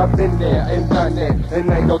streets. I've been there and done that, and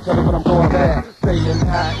ain't no telling what I'm going back. Staying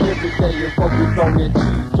high every day and focus on that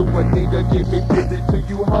cheese. To a nigga give me busy to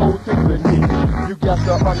you hoes to the knee. You got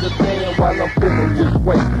to understand while I'm feeling this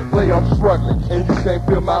way. Play I'm struggling and you can't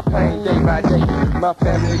feel my pain day by day. My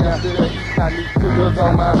family got to the east, I need sugars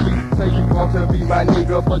on my feet. Say you want to be my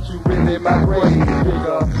nigga, but you really my grave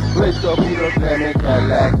nigga. Lace up with a slamming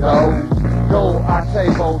Cadillac toes. Go, I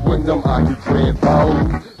tables when them Aki tread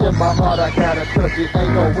foes. In my heart I gotta touch it,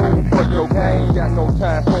 ain't no room for your game. Got no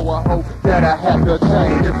time for a hoe that I have to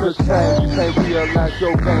change. It's a shame you can't realize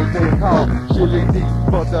your game's been called chili deep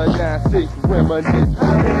for the 9-6 reminisce.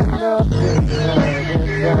 I've been nothing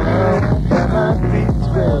down, and my feet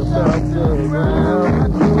fell off the ground.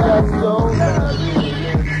 You got so nothing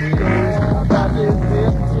about this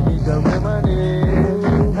bitch, you need to reminisce.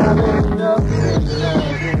 I've been nothing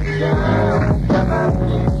down, got my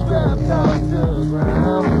feet strapped off the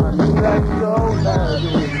ground. You got so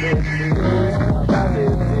nothing about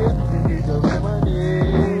this bitch, you need to reminisce.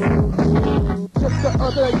 Just the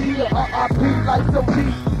other year, R.I.P. like some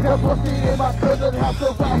beat. Now pussy in my cousin house, so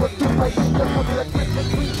I was too late. Just under the Christmas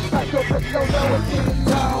tree, like your bitch don't know it's in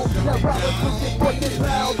town. Now I was pushing for this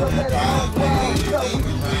loud, don't let it all down. So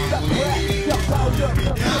we stop rap, jump out of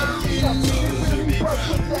the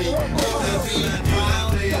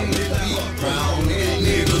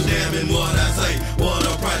niggas damning what I say, what a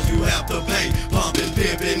price you have to pay. Pumping,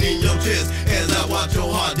 pimping in your chest as I watch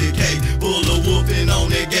your heart decay. Full of wolfing on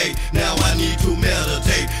that gate, now I need to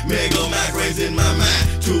meditate. Mega migraines in my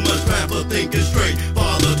mind, too much crime for thinking straight.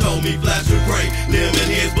 Father told me flash or pray, lemon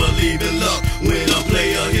heads believe in luck. When a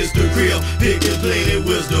player hits the grill, picking plenty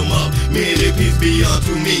wisdom up. Many peace be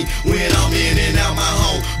unto me when I'm in and out my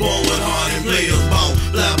home. Born with heart and players bone,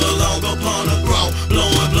 blab along upon a throne.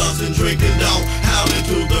 Blowing blunts and drinking dope, howling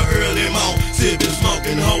to the early morn. Sipping,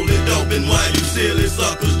 smoking, holding dope, and why you silly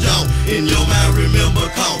suckers jump. In your mind remember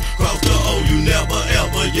count, cross the O you never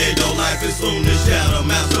ever. Yeah, your life is soon to shatter.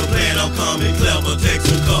 Master plan, I'm coming clever. Take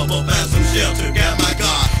some cover, find some shelter. Got my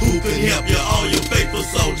God, who can help you? All your faithful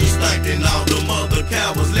soldiers thanking all the mother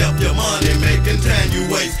cowards left your money making time you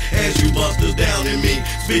waste. As you busters down in me,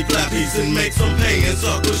 speak like peace and make some pay, and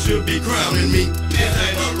suckers should be crowning me. This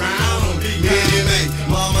ain't around me. Minnie Mae,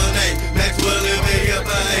 Mama Nate, Maxwell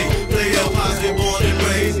M.A.F.I.A. Play your posse, born and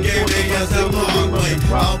raised, gave their ass a Parkway.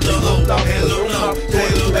 Off the O, hello, no,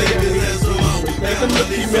 Taylor babies and some more.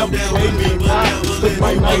 he never gave me a eye. Put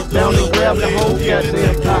my knife down and grab the whole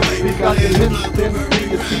goddamn tie. Because in Memphis,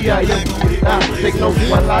 Tennessee, the CIA, take notes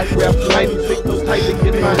while I grab 96 so tight to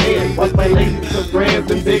get in my hand. Watch my ladies cook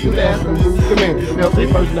grams and big ass and move. Come here, now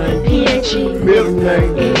say first name, P-H-E, middle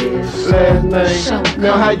name, last name.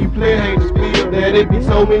 Now how you play haters feel that it be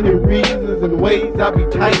so many reasons and ways I be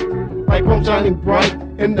tight. Like I'm shining bright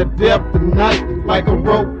in the depth of night, like a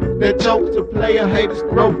rope that chokes a player hater's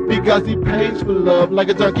throat. Because he pays for love, like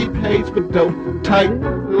a junkie pays for dope. Tight,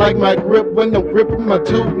 like my grip when I'm gripping my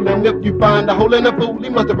tool. And if you find a hole in the fool, he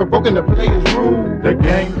must have broken the player's rule. The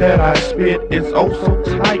game that I spit is oh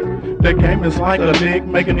so tight. The game is like a league,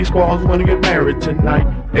 making these squads wanna get married tonight.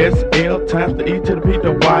 SL times the E to the P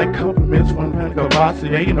to Y. Compliments from Niggaz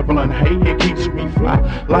in a blunt. Hey, it keeps me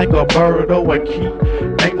fly like a bird or a key.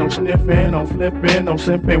 Ain't no sniffing, no flipping, no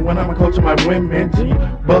simping when I'm coaching my women. G.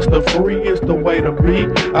 Buster free is the way to be.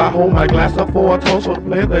 I hold my glass up for a toast for the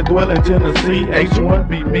players that dwell in Tennessee. H1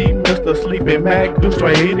 be me, Mr. Sleepy Mac. Do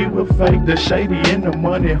straight 80 with fake. The shady in the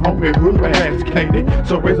money, hungry, hood ass Katie.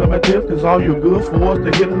 So raise up my tips, cause all you good for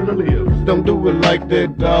is to hit a little live. Don't do it like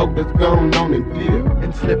that dog that's gone on and deal.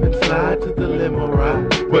 And slip and slide to the limo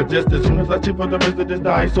ride. But just as soon as I chip on the rest of this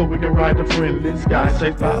dice, so we can ride the friendly sky.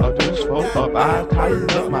 Chased by a deuce, four up, I tighten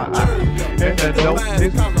up my eyes. And that dope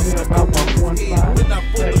niggas is about 1.5. When I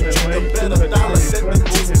pull up to the better dollars, let me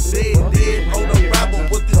put it dead on the rapper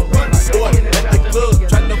with this run. Boy, at the club,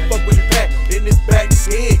 tryna fuck with Pat in his back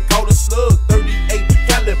head. Call a slug, 38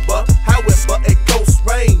 caliber. However, a ghost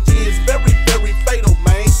range is very, very fatal,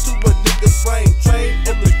 man. To a nigga's brain, train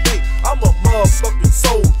every day. I'm a motherfucking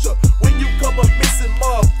soldier. When you come up missing,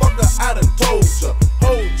 motherfucker, I done told ya.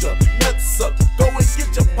 Hold ya, nuts up, go and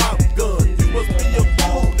get your pop gun. You must be a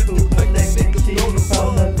fool if you think that niggas gonna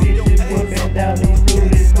fall up in your hands. Down these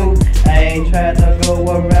booties, fool. I ain't trying to go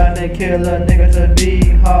around and kill a nigga to be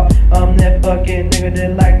hot. I'm that fucking nigga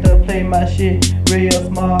that like to play my shit real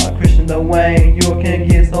smart. Christian the Wayne, you can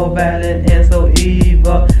get so violent and so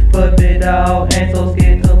evil. Puppy dog ain't so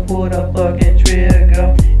scared to pull the fucking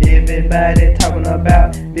trigger. Everybody talking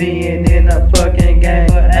about being in a fucking game,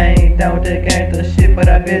 but I ain't down with that gangsta shit. But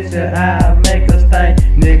I bet you I'll make a stain.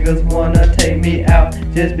 Niggas wanna take me out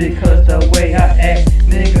just because the way I act.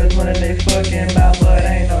 Niggas wanna they fucking mouth, but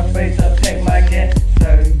ain't no afraid to take my gas.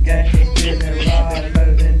 Certain gangsta shit and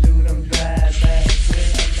robbers and do them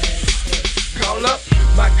drive-bys. Call up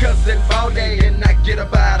my cousin Baldy and I get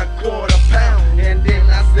about a quarter pound. And then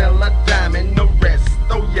I sell a dime and the rest,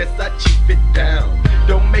 oh yes, I cheap it down.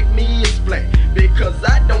 Don't make me explain, because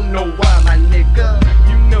I don't know why, my nigga.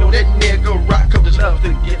 You know that nigga rock up enough to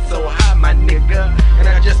get so high, my nigga. And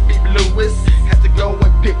I just beat Lewis, had to go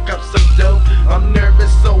and pick up some dope. I'm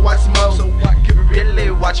nervous, so I smoke, so I can really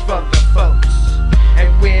watch for the folks. And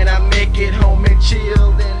when I make it home and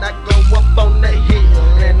chill, then I go up on the hill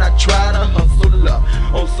and I try to hustle up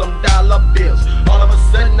on some dollar bills. All of a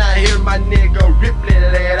sudden I hear my nigga Ripley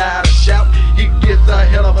let out a shout. He gives a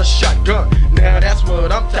hell of a shotgun. Now that's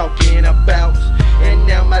what I'm talking about. And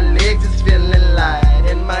now my legs is feeling light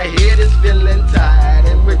and my head is feeling tight.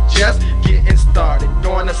 And we're just getting started,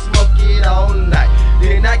 gonna smoke it all night.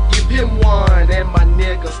 Then I give him one and my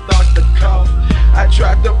nigga starts to cough. I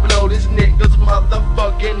tried to blow this nigga's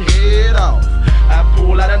motherfucking head off. I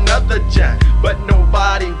pull out another giant, but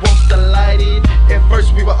nobody wants to light it. At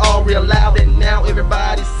first we were all real loud and now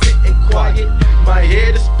everybody's sitting quiet. My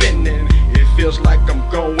head is spinning, it feels like I'm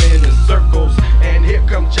going in circles. And here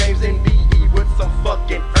come James and B.E. with some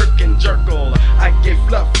fucking irking jerkle. I gave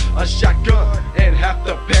Fluff a shotgun and half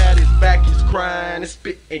the pad is back. He's crying and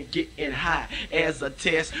spitting, getting high as a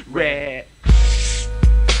test rat.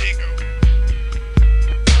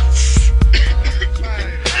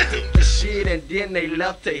 Shit, and then they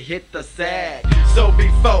love to hit the sack. So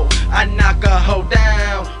before I knock a hoe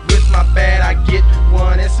down with my bat, I get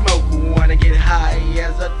one and smoke one and get high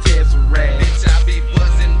as a test rat. Bitch, I be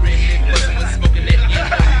buzzing, really buzzing when smoking that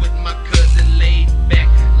emo with my cousin laid back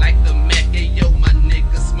like the Mac. Hey yo, my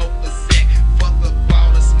nigga smoke a sack, fuck a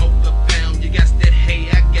ball or smoke a pound. You got that hey,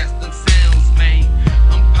 I got them sounds, man.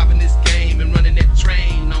 I'm popping this game and running that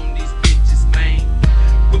train on these bitches, man.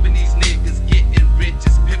 Whipping these niggas, getting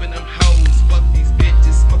riches, pimping them hoes, fuck these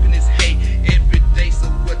bitches, smoking this hay every day. So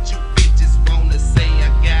what you bitches wanna say? I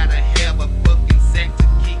gotta have a fucking sack to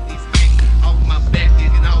keep these hanging off my back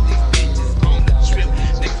and all these bitches on the trip.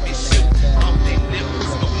 Next be shoot off they nipples,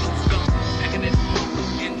 smoking skunk, packing that pump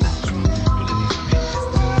in the trunk, pulling these bitches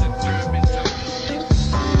to the curb and talking.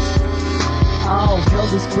 All hell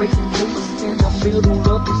is breaking loose in the middle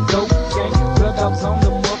of this dope game. Blood dogs on the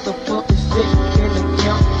motherfucking shit in the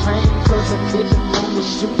campaign, cause a nigga on the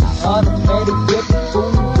shoot. Automatic weapon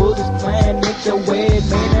your ass,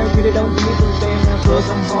 man, I really don't give a damn. Cause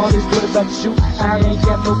I'm hard as what about you? I ain't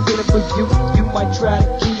got no feeling for you. You might try to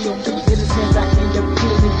kill me, in a sense I end up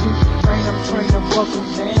killing you. Train, I'm buckle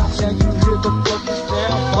down. Now you hear the fucking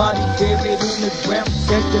sound. Body dead in the ground.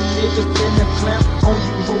 That's the niggas in the clown. On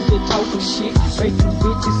you hoes that talking shit. Making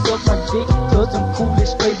bitches suck my dick. Cause I'm cool and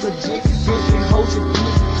straight legit. Getting hoes and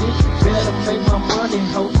getting dick. Better make my money,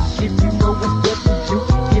 ho. If you know what's best for you.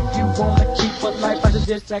 If you wanna keep a life, I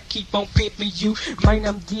suggest I keep on pimping you. Man,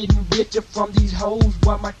 I'm getting richer from these hoes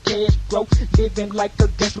while my cash broke. Living like a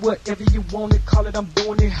guess, whatever you wanna call it, I'm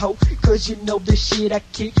doing it, ho. Cause you know the shit I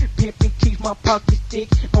kick. Pimping keeps my pockets thick.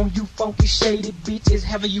 On you funky shady bitches,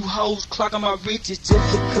 having you hoes clocking my riches.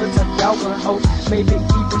 Just because I dog a hoe, maybe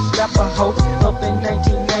even slap a hoe. Up in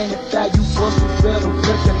 1995, you wasn't better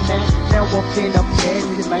recognize. Now I'm playing up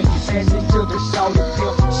passing, man. Passing to the shawty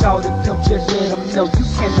pimp. Shawty pimp, just let them know you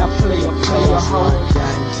cannot play a hoe.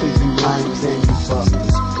 Game to you lames and you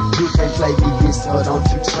fuckers. You can't play me this, so don't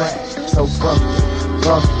you try. So fuck you.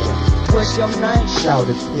 What's your name? Shout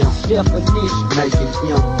it, pimp. Definition. Making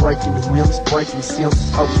him, breaking rims, breaking sims.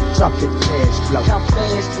 Oh, drop that cash flow. How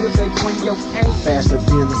fast will they bring your cane? Faster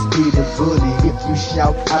than a speeding bully. If you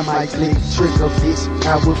shout, I might click trigger, bitch.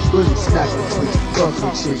 I will fully smack a quick. Fuck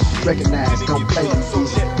with shit. Recognize, don't play with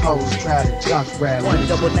this. Hoes try to junk grab. One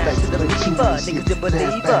double nine to the believer. Niggas the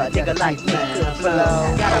believer. Nigga like me could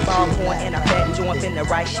flow. Got a ball point and a fat joint. Finna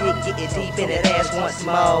right shit. Getting deep in that ass once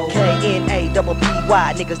more.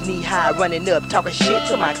 K-N-A-double-P-Y. Niggas knee high. Running up, talking shit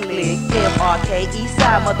to my clique. M-R-K,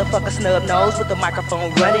 Eastside, motherfucker snub nose with the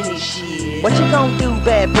microphone running this shit. What you gon' do,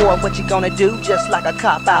 bad boy? What you gonna do? Just like a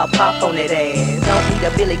cop, I'll pop on that ass. Don't need a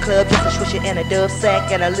Billy Club, just a swisher and a dove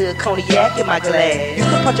sack and a little cognac in my glass. You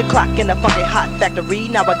can punch a clock in a funky hot factory.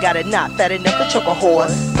 Now I got it not fat enough to choke a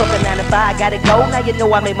horse. Fuck a 9 to 5, gotta go. Now you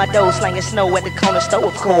know I made my dough slanging snow at the corner store,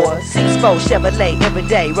 of course. 6'4" Chevrolet every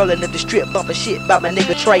day, rolling up the strip, bumping shit about my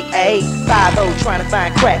nigga Trey A. 5'0" trying to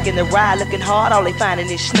find crack in the ride, looking hard, all they finding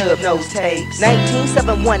is snub nose tapes.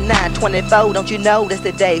 19/7/19/24, don't you know that's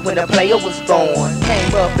the day when a player was born.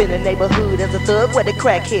 Came up in the neighborhood as a thug where the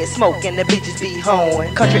crackhead smoke and the bitches be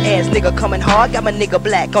horn. Country ass nigga coming hard, got my nigga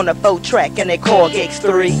black on the 4-track and that Korg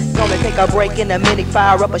X3. Gonna take a break in a minute,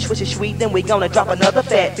 fire up a swisher sweet, then we gonna drop another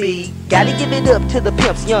fat beat. Gotta give it up to the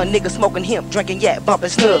pimps, young niggas smoking hemp, drinking yak, bumping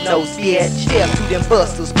snub nose, bitch. Step to them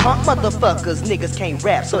busters, punk motherfuckers, niggas can't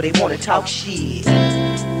rap so they wanna talk shit.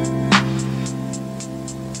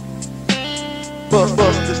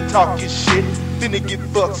 Busters talking shit, finna get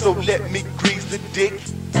fucked, so let me grease the dick.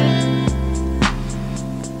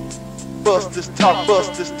 Busters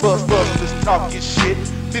talking shit,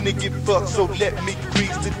 finna get fucked, so let me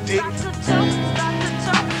grease the dick.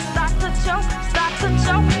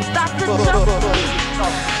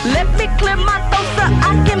 Let me clear my throat so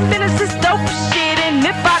I can finish this dope shit. And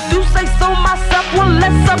if I do say so myself, well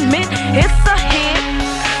let's admit it's a hit.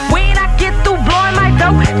 When I get through blowing my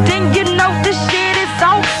dope, then you know this shit is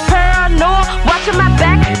on. Paranoid, watching my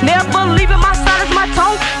back, never leaving my side as my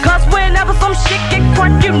tone. Cause whenever some shit get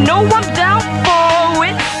cracked, you know I'm down for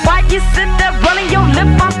it. Why you sit there running your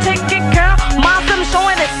lip, I'm taking care of mine. I'm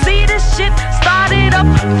showing that see this shit started up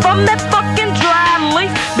from that fucking dry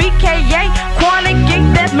leaf. BKA, Quantic Geek,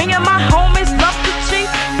 that me and my homies love to cheat.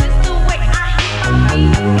 This the way I hit my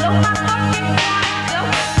beat, blow my fucking wanna go.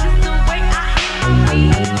 This the way I hit my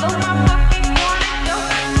beat, blow my fucking wanna go.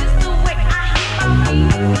 This the way I hit my beat,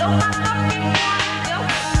 blow my fucking wanna go.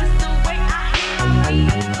 This the way I hit my beat,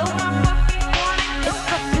 blow my fucking wanna go. It's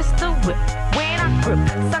a pistol whip when I grip.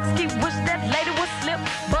 Sucksky wish that lady would slip,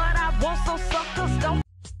 but I want some suckers don't.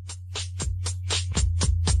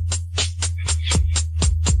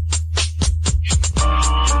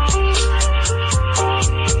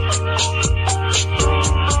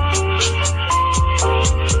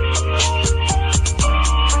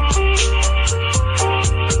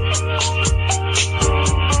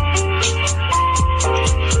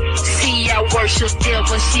 Worship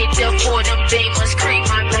devil shit, therefore them demons creep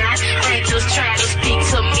my mind. Angels try to speak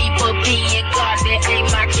to me, but being God, that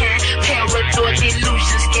ain't my kind. Paranoid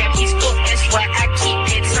delusions scare me spook, that's why I keep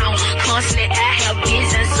it on. Constantly I have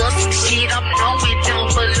visions of some shit I'm knowing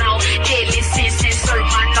don't belong. Deadly sense insert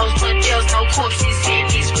my nose, but there's no corpses in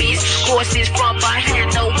this beast. Horses from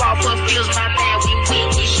behind the wall fulfills my mind with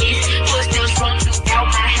wickedness. Footsteps run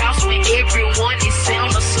throughout my house when everyone is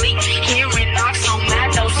sound asleep. Hearing knocks on my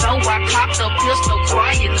door, so I cocked the pistol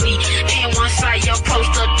quietly. Then once I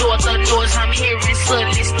approach the doors I'm hearing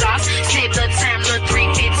suddenly stops. Set the time to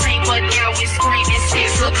 3:15, but now it's screaming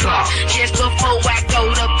 6 o'clock. Just before I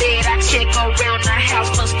go to bed, I check around the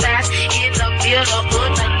house for spots. In the middle of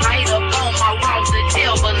the night, up on my wall, the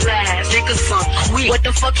devil lies. Think or something quick. What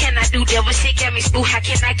the fuck can I do? Devil shit got me spooked. How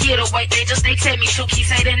can I get away? They just they tell me shoot. Keep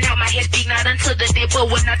saying out my head speak not unto the dead. But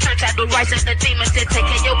when I turn out the rights of the demon said take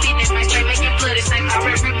care of your business, man. Straight making bloody same. I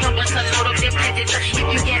remember to load up their pledges. If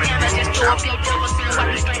you get down, I just throw up your devil saying what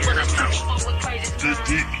is straight for the street.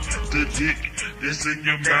 The dick is in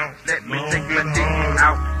your mouth. Let me take my dick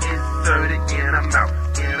out, insert it in a mouth,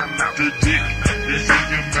 in a mouth. The dick is in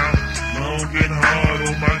your mouth, long and hard,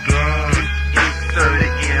 oh my God. Insert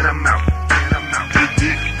it in a mouth, in a mouth. The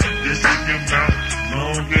dick is in your mouth,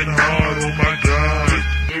 long and hard, oh my God.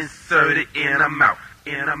 Insert it in a mouth,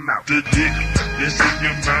 in a mouth. The dick is in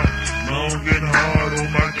your mouth, long and hard, oh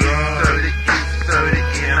my God. Insert it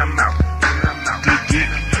in a mouth, in a mouth. The dick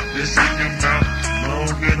is in your mouth,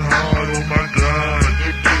 long and hard, oh my God.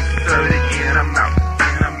 Insert it in a mouth,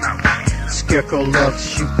 in a mouth. Scarecrow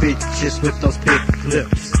loves you bitches with those big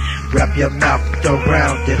lips. Wrap your mouth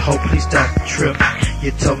around it, hope please don't trip.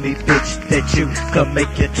 You told me, bitch, that you could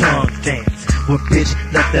make your tongue dance. Well, bitch,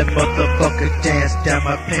 let that motherfucker dance down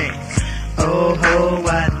my pants. Oh, ho,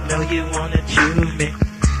 I know you wanna chew me.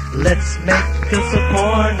 Let's make us a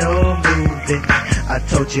porno movie. I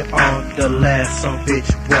told you on the last song, bitch,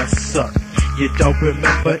 what's up? You don't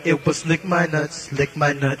remember, it was lick my nuts, lick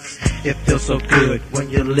my nuts. It feels so good when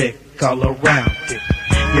you lick all around it.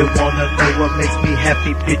 You wanna know what makes me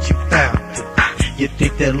happy, bitch, you found it. You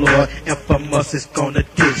think that Lord Infamous is gonna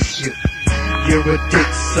dish you. You're a dick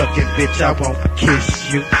sucking bitch, I won't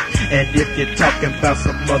kiss you. And if you're talking about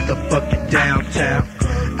some motherfucking downtown,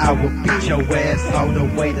 I will beat your ass all the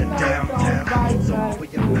way to downtown. So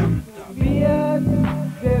open your mouth.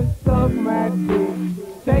 Bitch, just suck my dick.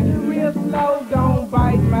 Take it real slow, don't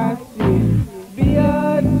bite my shit.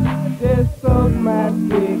 Bitch, just suck my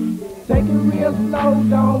dick. Take it real slow,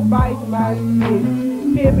 don't bite my shit.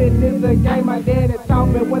 Pimpin' is a game my daddy taught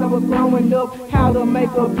me when I was growing up. How to make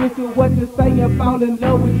a bitch do what you say and fall in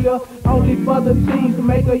love with you. Only for the teens to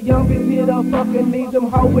make a young bitch hit a fucking need them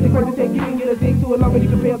hoe with the crazy take you can get a dick to a longer you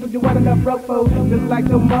can pay up if you want enough broke folks. Just like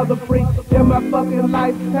the mother freak, in my fucking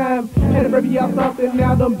lifetime. Had to break me out something,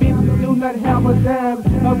 now them bitches do not have a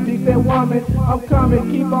dime. A big fat woman, I'm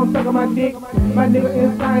coming, keep on sucking my dick. My nigga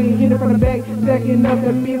insane, hit it from the back, stacking up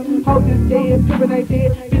the bitch. Hold this dead, pimpin' ain't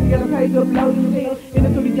dead. Bitch gotta pay to blow this head. In the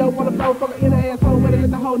studio on the floor, fucker in the asshole, when it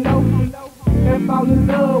let the hoe know. And fall in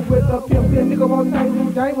love with a pimp, that nigga won't change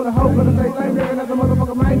his game. With a hoe gonna say same, recognize the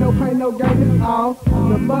motherfucker, man, no pain, no game, it's all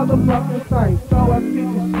the motherfucking same. So I spit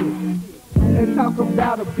this shit and talk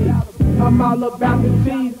about a bitch. I'm all about the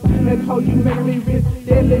cheese, and hoe you making me rich.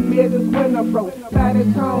 Deadly measures when I'm broke. Bad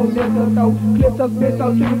as tone, nigga, though. Clips up, bitch,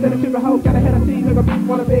 so trippin' to the trippin' hoe. Gotta have a tease, nigga, bitch,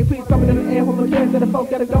 wanna beg, please, coming in the air, hold the chance to the folk,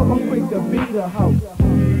 gotta go, I'm quick to beat a hoe.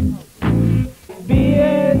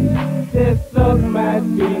 Bitch, just suck my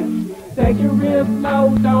dick. Take it real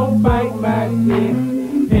slow, don't bite my shit.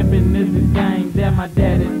 Pimpin' is a game that my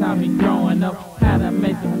daddy taught me growing up. How to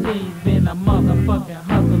make some cheese, been a motherfucking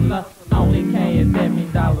hustler. Only cash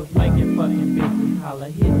 $70, making fucking bitches holler.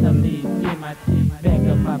 Hit some knees, get my cheese back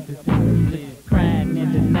up off the system, please. Crying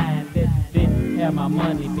and denying that you didn't have my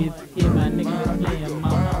money, bitch. Hit my niggas playing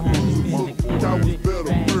mama, only been the kid.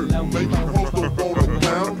 Make you host the wanna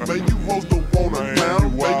clown, make you host the wanna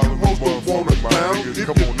clown, make you host the wanna clown. If you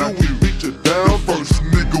do it, beat you down. First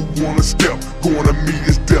nigga wanna step, gonna meet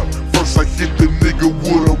his death. First I hit the nigga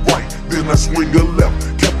with a right, then I swing a left.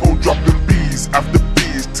 Kept on dropping bees after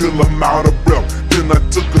bees till I'm out of breath. Then I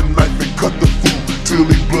took a knife and cut the food till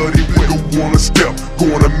he bloody. Nigga wanna step,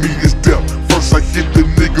 gonna meet his death. First I hit the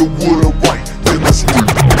nigga with a right, then I swing.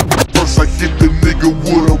 First I hit the nigga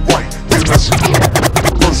with a right, then I swing.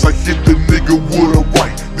 First I hit the nigga with a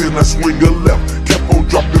right, then I swing a left. Kept on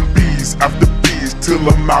dropping bees after bees till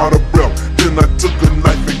I'm out of breath. Then I took a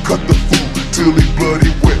knife and cut the food till he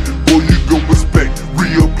bloody wet. Boy, you gon' respect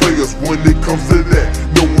real players when it comes to that.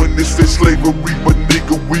 Knowing this is slavery, but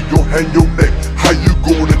nigga, we gon' hang your neck. How you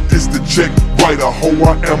gonna diss the check? Right, a hoe,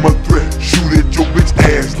 I am a threat. Shoot at your bitch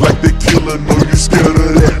ass like the killer. Know you scared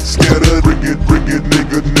of that? Scared of bring it,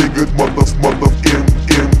 nigga, mother,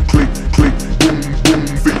 click,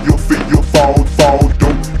 feel your fall,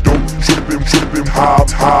 don't trip him, hop,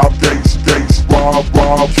 gangs, rob,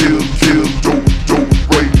 kill, don't,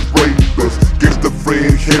 rape, gangsta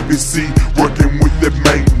friend, heavy C, working with that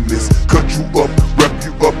maintenance, cut you up, wrap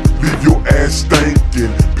you up, leave your ass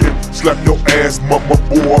stinking, pimp, slap your ass, mama,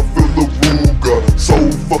 boy, I feel the Ruger, so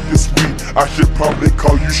fucking sweet, I should probably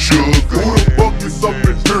call you sugar. Who the fuck is up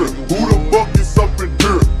in here? Who the fuck is up in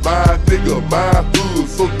here? My nigga, my hood,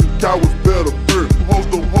 so you cowards better fear. Host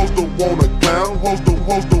don't wanna clown, host don't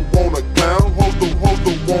wanna clown, host don't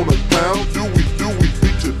wanna clown. Do we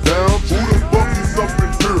beat you down? Who the fuck is up in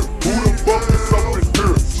here? Who the fuck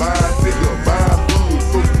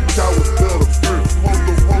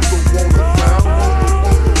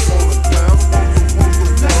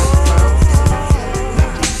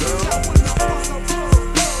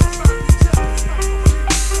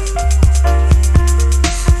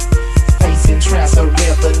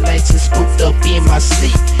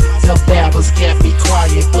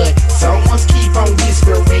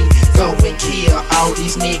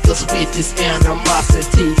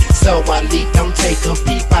So I leap, don't take a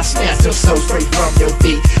peep, I snatch her so straight from your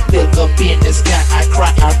feet. Look up in the sky, I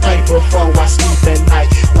cry, I pray before I sleep at night.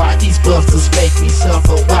 Why these busters make me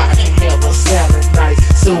suffer? Why I can't have a silent night?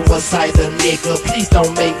 Suicidal nigga, please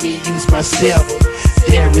don't make me use my devil.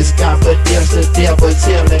 There is God, but there's the devil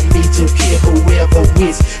telling me to kill whoever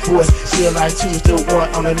which voice shall I choose, the one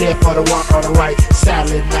on the left or the one on the right?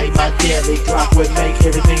 Silent night, my daily clock would make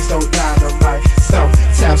everything so dynamite.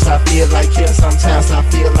 Sometimes I feel like killing, sometimes I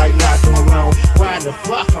feel like not doing wrong. Why the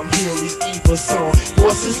fuck I'm hearing these evil songs?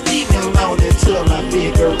 Voices leave me alone until I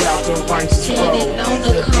figure out the right stroke.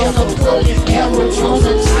 The devil pulling arrows on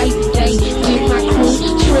a tight day with my crew,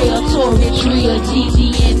 Trail, Tory, Trill, GG,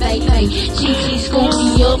 and Nay. GG scooped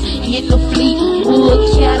me up in the Fleetwood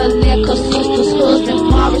Cadillac. Her sister's husband,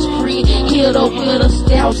 Morris Free, hit her with a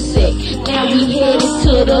stout sack. Now we headed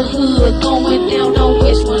to the hood, going down on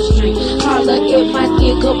Western Street. Holla at my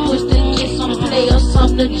nigga, push to get some players,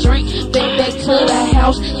 something to drink. Back to the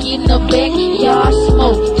house, get in the backyard,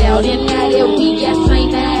 smoked out. And now that we got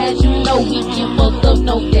St. Eyes, you know we get fucked up,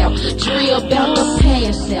 no doubt. Drill about to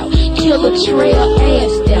pass out, killer trail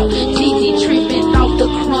assed out. GG tripping off the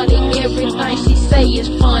chronic, everything she say is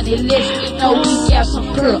funny. Let's know we got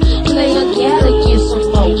some pearl, player gotta get some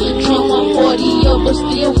more. Drum 140 up, but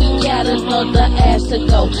still we got another ass to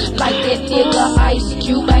go. Like that nigga Ice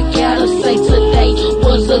Cube, I gotta say today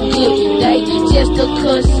was a good day. Just to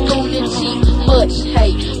cut school and cheap much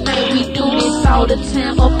hate. Man, we do this all the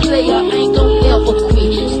time, a player ain't gon' never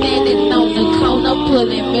quit. Standing on the corner,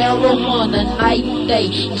 pulling marijuana night and day.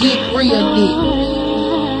 Get real, nigga.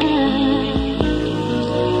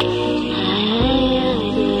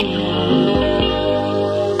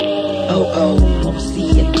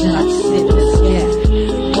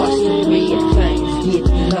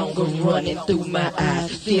 Running through my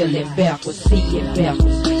eyes, feeling backwards, seeing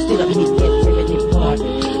backwards. Still I'm hitting that primitive part.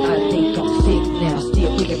 I think I'm sick now,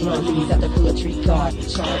 still picking run these out the poetry garden.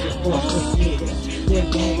 Charging for some niggas,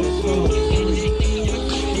 they're going through.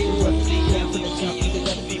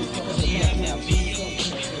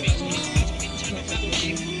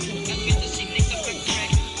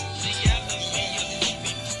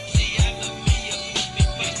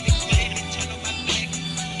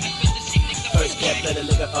 Let a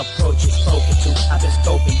nigga approach you, spoken to. I've been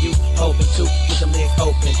scoping you, hoping to get some legs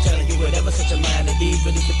open, telling you whatever set your mind at ease.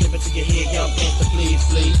 Release the flip into your head, young gangsta, please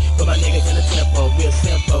flee. Put my niggas in a tempo, real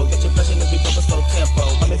simple. Get your brushing as we pump a slow tempo.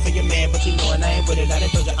 I'm in for your man, but you know I ain't with it. I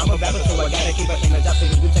done told you I'm a rapper, so I gotta keep an image. I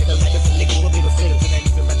figure you take a like some niggas will be the figures. It ain't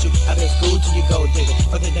even about you. I've been school till you go digger.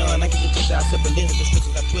 Fuck it done, I get the twist out, sip a little. The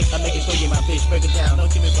switches I twist, I make it show you my bitch. Break it down,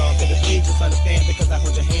 don't get me wrong, baby, please just understand. Because I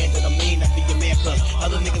hold your hand that I'm mean, I be your man. Plus,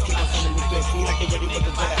 other niggas keep on sending me threats. Feel like they ready with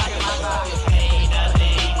the jet.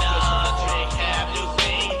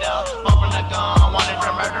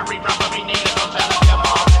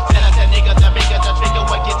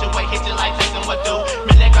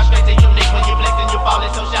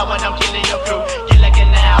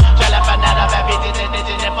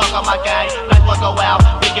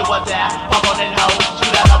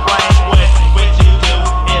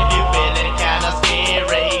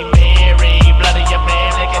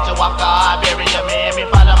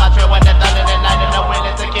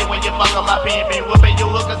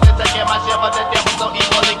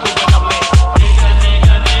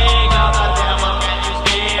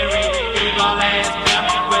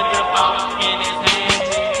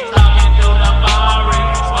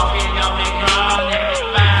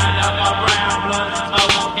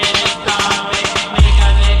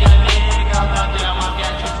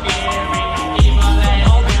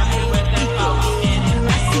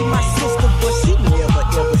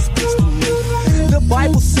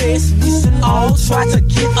 Try to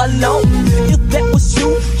get along. If that was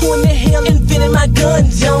you, who in the hell invented my gun,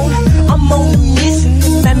 Joan? I'm on a mission,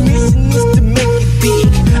 and my mission is to make it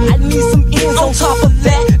big. I need some ends on top of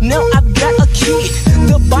that. Now I've got a kid.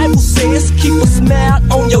 The Bible says, keep a smile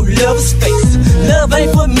on your lover's face. Love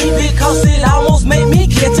ain't for me because it almost made me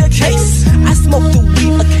catch a case. I smoke the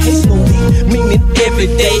weed occasionally, meaning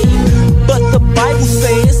every day. But the Bible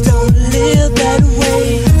says, don't live that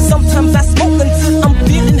way. Sometimes I smoke until I'm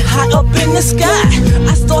feeling high up in the sky.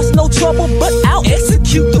 I start no trouble, but I'll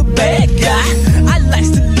execute the bad guy. I like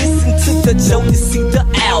to listen to the Jodeci, the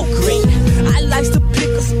Al Green. I like to pick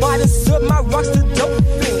a spot and serve my rocks to dope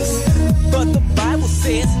things. But the Bible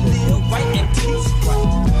says, live right and teach right.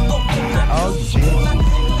 Oh shit,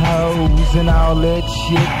 hoes and all that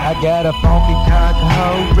shit. I got a funky cock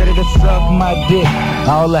hoe ready to suck my dick.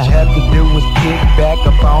 All I have to do is kick back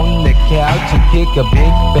up on the couch and kick a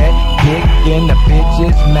big fat dick in the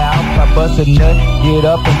bitch's mouth. I bust a nut, get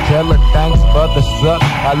up and tell her thanks for the suck.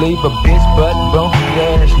 I leave a bitch butt bumpy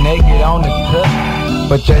ass naked on the cut.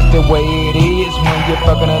 But that's the way it is when you're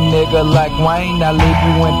fucking a nigga like Wayne. I leave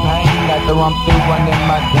you in pain after I'm through running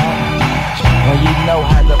my game. And you know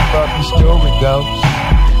how the fucking story goes.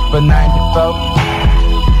 For 94,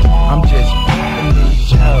 I'm just fucking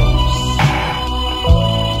these hoes.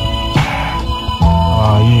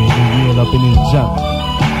 Oh yeah, up in this jump.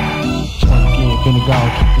 Once again, finna go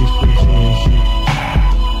keep this fresh ass shit.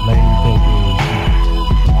 Laid back ass shit.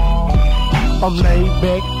 I'm laid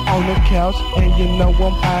back on the couch, and you know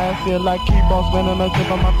I'm high. Feel like keep on spinning a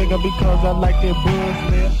tip on my finger because I like that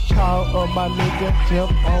buzz there. Call up my nigga,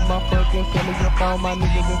 jump on my fucking celly, jump on my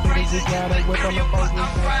niggas instead of just got it with on the focus.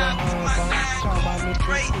 Call my nigga,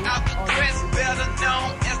 straight out the press, better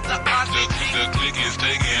known as the RCG. The click is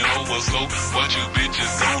taking over, so what you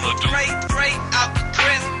bitches gonna do? Straight out the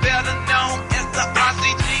press, better known as the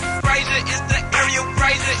RCG. Fraser is the aerial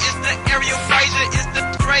Fraser, is the aerial Fraser, is the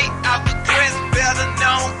straight out the press, better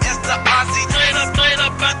known as the RCG. Straight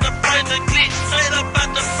up out the Fraser glitch, straight up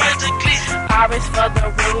out the Fraser glitch. Always for the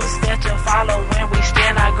rules that you follow when we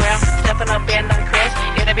stand our ground. Stepping up in the crest,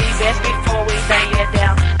 it'll be best before we lay it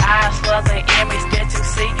down. Eyes for the image that you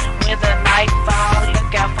see when the night falls.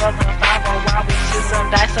 Look out for the 5 while we shoot some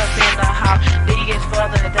dice up in the hall. D is for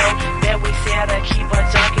the dough that we sell to keep a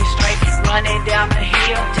junkie straight. Running down the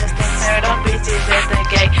hill just to clear them bitches at the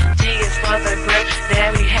gate. G is for the grip that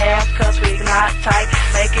we have cause we not tight.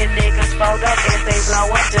 Making niggas fold up as they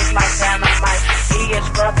blow up just like dynamite. E is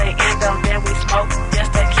for the endo that we smoke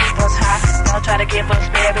just to keep us high. Don't try to give us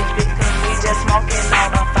marriage because we just smoking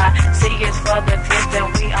on a fire. C is for the tips that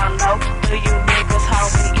we unload. Do you niggas hoe?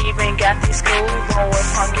 We even got these school boys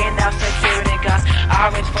punking out security guards.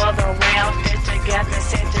 R is for the rounds that you got to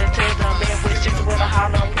send you to the bed with you with a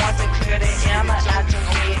hollow point to clear the hammer out your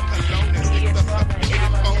head. E is for the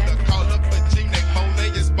Call up a G, they phone, they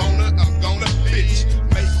just boner, I'm gonna bitch.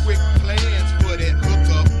 Make quick plans for that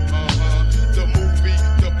hookup. The movie,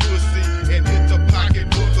 the pussy, and hit the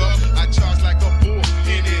pocketbook up. I charge like a bull,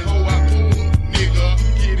 any hoe I pull, nigga.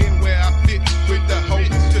 Get in where I fit with the hoe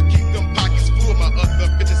to keep them pockets full. My other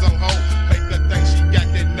bitches on hold, make her think she got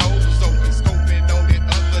that nose. So we scoping on that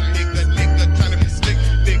other nigga trying to be slick.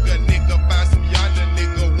 Nigga, find some yonder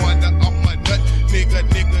nigga, wander off my nut. Nigga,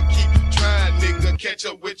 keep trying, nigga, catch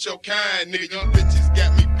up with your kind, nigga. You bitches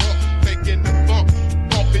got me bumped, making the bump,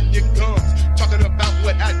 bumping your guns, talking about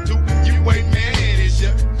what I do. You ain't mad, is ya?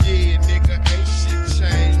 Yeah, nigga, ain't shit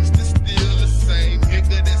changed. It's still the same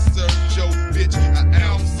nigga that served your bitch an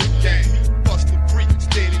ounce a game. Bust the free,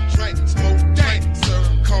 steady drink, smoke dank,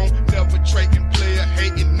 serve cone, never trading, player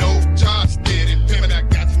hating, no job steady. Pimpin', I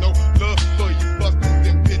got no love for you busters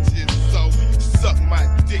and bitches, so suck my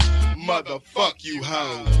dick, motherfuck you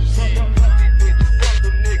hoes.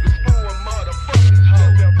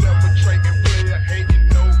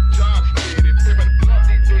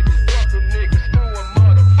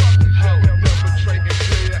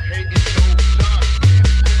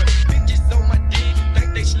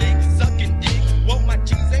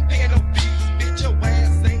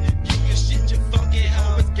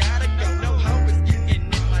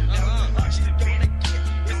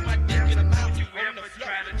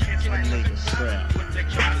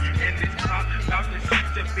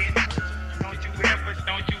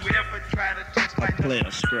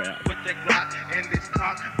 Player scrap. With the Glock and this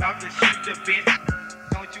cock, about to shoot the bitch.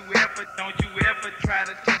 Don't you ever try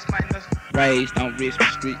to touch my nuts. Raised on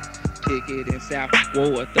Richmond Street, kick it in South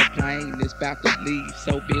Ward. The plane is about to leave,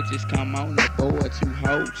 so bitches come on the board. You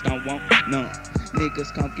hoes don't want none,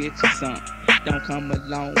 niggas come get you some. Don't come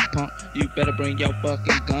alone, punk, you better bring your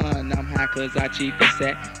fucking gun. I'm high cause I cheap as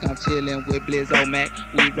that. I'm chillin' with Blizzo Mac.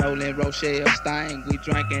 We rollin' Rochelle Stein. We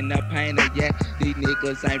drinking the pain of yak. These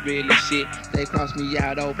niggas ain't really shit. They cross me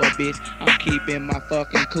out over, bitch. I'm keeping my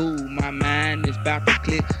fucking cool. My mind is about to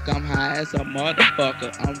click. I'm high as a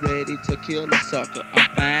motherfucker. I'm ready to kill a sucker.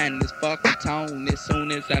 I'm fine this fucking tone. As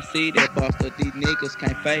soon as I see that buster, these niggas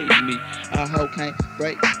can't fade me. A hoe can't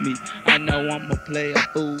break me. I know I'm a player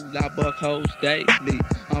fool. I buck hoes daily.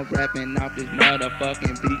 I'm rapping off this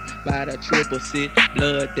motherfucking beat by the 666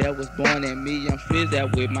 blood that was born in me. I'm swizz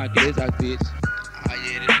out with my gizzard, bitch. Oh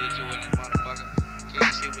yeah, this bitch you in this motherfucker.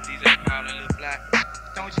 Can't shit with these Paul and Lil Black.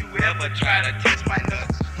 Don't you ever try to touch my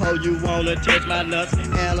nuts. Oh, you wanna touch my nuts?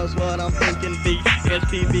 Handles what I'm thinking be.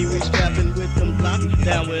 SPB, we strapping with them blocks.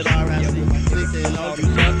 Down with RIC. Listen, all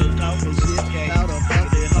you suckers talking shit. Out of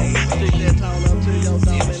fucking Stick that tone up to your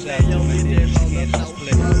dome and let your bitch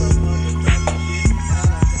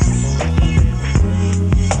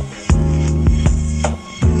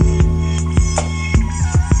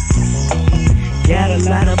Got a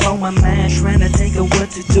lot up on my mind, trying to think of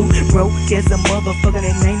what to do. Broke as a motherfucker,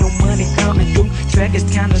 and ain't no money coming through. Track is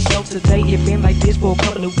kinda slow today, it been like this for a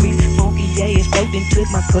couple of weeks. Funky ass broke and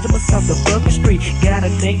took my customers off the fucking street. Gotta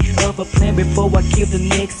think of a plan before I kill the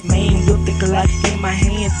next man. With the Glock in my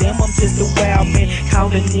hand, damn, I'm just a wild man.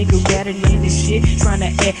 Call a nigga ratting in this shit, trying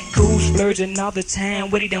to act cool, splurging all the time.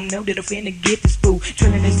 What he don't know that I'm finna get this fool.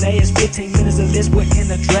 Trailing his ass 15 minutes of this, we're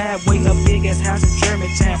in the driveway, a big ass house in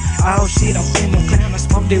Germantown. Oh shit, I'm finna clown. I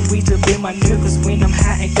smoke that weed to be my niggas when I'm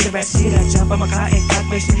high and get about shit. I jump on my car and cock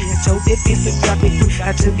my shit and told that bitch to drop it through.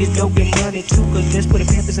 I took his dope and money too, cause that's what a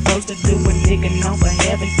pimp is supposed to do. A nigga known for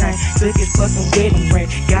having things. Took his fucking wedding ring,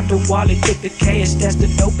 got the wallet, took the cash, that's the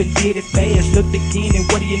dope and did it fast. Looked again and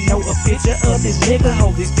what do you know? A picture of this nigga.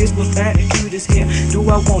 Hold this bitch was bad and cute as hell. Do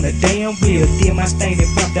I want a damn bill? Did my stain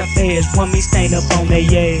and bump that fast? One me stain up on that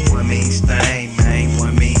ass. One mean stain, man.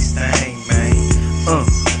 One mean stain, man.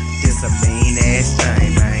 This a mean ass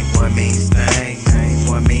thing, man. One mean stain, man.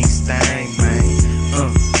 One mean stain, man.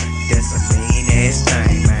 That's a mean ass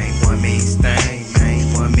thing, man. One mean stain,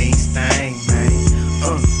 man. One mean stain, man.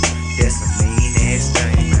 That's a mean ass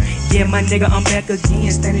thing, man. Yeah, my nigga, I'm back again.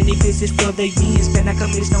 Standing these bitches for the ends. Spend I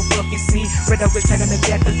commit no fucking sin. Red up, tag on the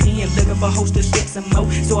back again. Looking for hoes to stick some more.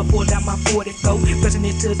 So I pulled out my 44. Pressing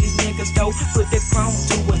it to these niggas though. Put that crown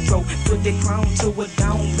to a throat. Put that crown to a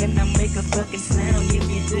dome. When I make a fucking sound. If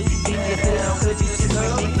you do, then you do. Cause you just like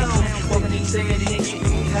nigga clown. Walking into the nigga.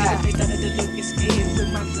 They thought that the look is scared. Put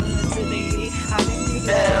my gun to their head.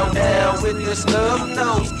 Down, down with the snub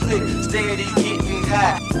nose click. Steady getting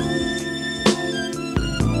hot.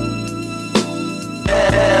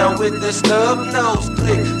 Down with the snub nose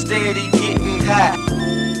click, steady getting hot.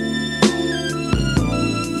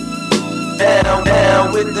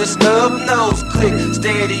 Down with the snub nose click,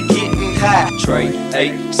 steady getting hot. Trey,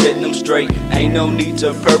 ayy, setting them straight, ain't no need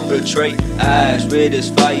to perpetrate. Eyes red as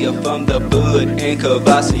fire from the bud and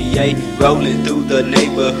Cavassier. Rolling through the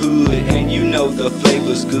neighborhood, and you know the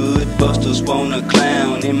flavor's good. Busters wanna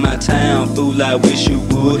clown in my town, fool, I wish you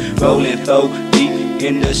would. Rolling 4 deep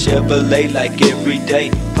in the Chevrolet like every day.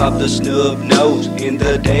 Pop the snub nose in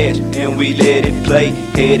the dash and we let it play.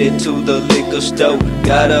 Headed to the liquor store,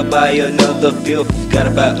 gotta buy another fifth. Gotta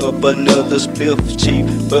buy up another spliff. Cheap,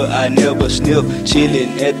 but I never sniff.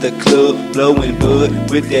 Chillin' at the club, blowing bud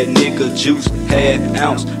with that nigga juice. Half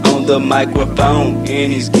ounce on the microphone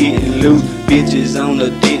and he's getting loose. Bitches on the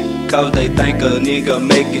dick, cause they think a nigga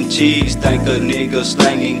making cheese. Think a nigga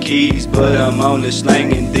slanging keys, but I'm only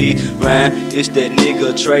slanging these rhyme. It's that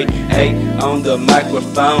nigga Trey, hey, on the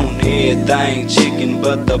microphone. Everything chicken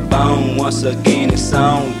but the bone. Once again it's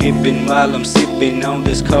on, dipping while I'm sipping on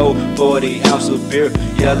this cold 40 ounce of beer.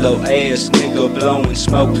 Yellow ass nigga blowing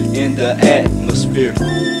smoke in the atmosphere.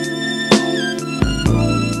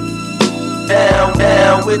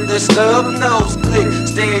 Down with the snub nose click,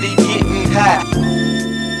 steady getting hot.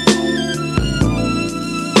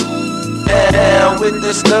 Down with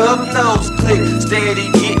the snub nose click, steady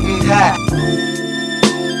getting hot.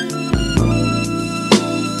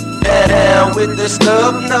 Down with the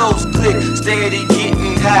snub nose click, steady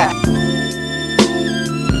getting hot.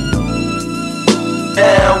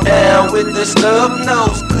 Down with the snub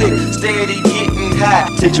nose click, steady getting hot.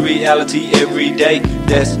 Teach reality every day,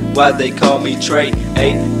 that's why they call me Trey.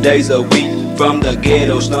 8 days a week. From the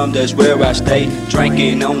ghetto slum, that's where I stay.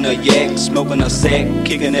 Drinking on the yak, smoking a sack,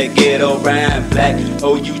 kicking that ghetto rhyme. Black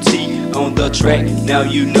O-U-T on the track, now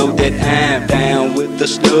you know that I'm down with the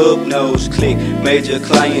snub nose click. Major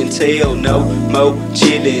clientele, no more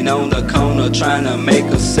chilling on the corner trying to make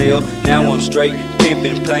a sale. Now I'm straight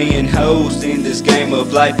pimping, playing hoes in this game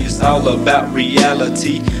of life. It's all about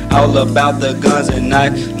reality, all about the guns and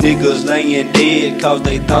knives. Niggas laying dead cause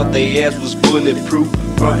they thought they ass was bulletproof.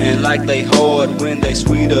 Frontin' like they hard when they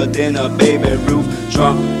sweeter than a baby Ruth.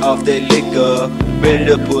 Drunk off that liquor, ready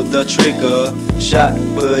to pull the trigger. Shot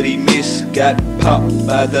but he missed, got popped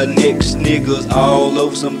by the next niggas. All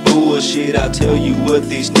over some bullshit, I tell you what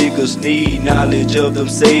these niggas need. Knowledge of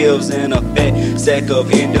themselves and a fat sack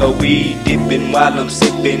of endo weed. Dipping while I'm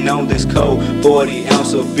sipping on this cold 40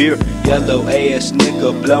 ounce of beer. Yellow ass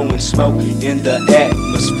nigga blowing smoke in the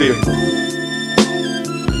atmosphere.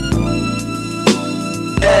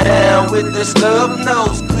 Down with the snub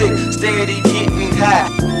nose click, steady getting hot.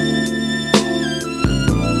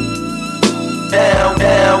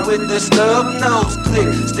 Down with the snub nose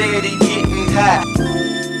click, steady getting hot.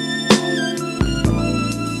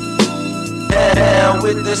 Down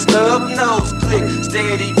with the snub nose click,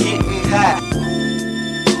 steady getting high.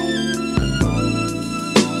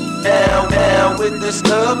 Down with the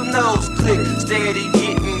snub nose click, steady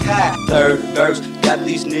getting high. Third verse, got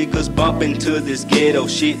these niggas bumping to this ghetto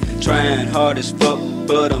shit. Trying hard as fuck,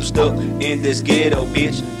 but I'm stuck in this ghetto,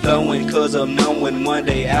 bitch. Flowing cause I'm knowing one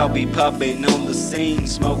day I'll be popping on the scene.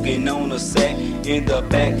 Smoking on a sack in the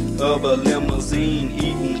back of a limousine.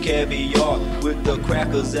 Eating caviar with the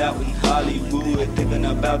crackers out in Hollywood. Thinking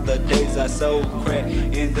about the days I sold crack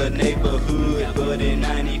in the neighborhood. But in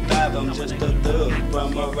 95 I'm just a thug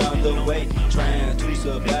from around the way, trying to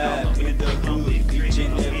survive in the hood each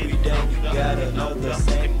and every day. Got another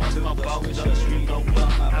sack to the Swisher Street on my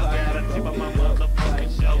pocket.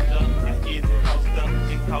 It's getting closer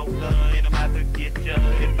and colder, and I'm out to get ya.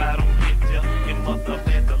 If I don't get ya, you must have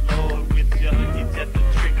had the Lord with ya. You just a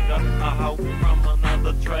tricker, a hoe from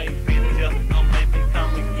another trade with ya. Don't make me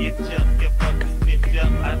come and get ya, you fucking snitch ya.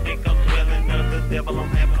 I think I'm dwelling of the devil, I'm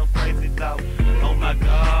having a crazy thought. Oh my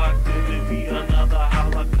God, could it be another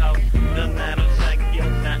Holocaust? The night of shank ya,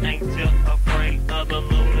 now ain't ya afraid of the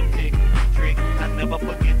lunatic trick? I never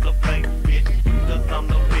forget the fake bitch, cause I'm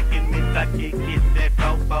the wickedness. I can't get that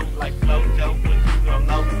bobo like Flojo, but you don't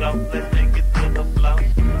know so. Let's take it to the flow.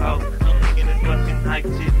 Oh, I'm thinking it's fucking hype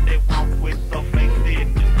shit. They won't quit, so face it,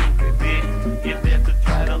 you stupid bitch. If that's to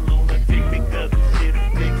try to lunatic because the shit is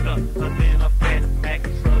fixed up, but then a fat Mac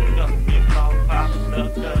truck up, get all popped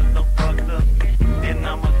up, cause I'm fucked up. Then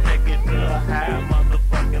I'ma take it to a high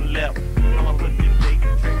motherfucking level. I'ma put this big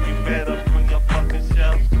trick, you better bring your fucking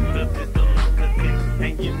shelf. Cause it's the lunatic,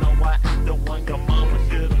 and you know I ain't the one your mama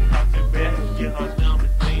should've taught you better. Get her dumb as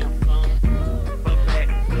damn son. But back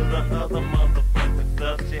to the other motherfucking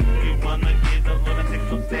subject. You wanna get a lunatic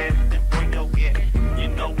some status and bring your get. You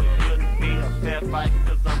know it couldn't be a fair fight,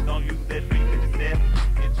 cause I'm gon' use that 357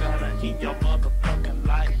 and try to eat your motherfucking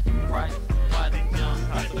life, right? Why they young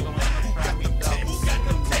cops are gonna try me though?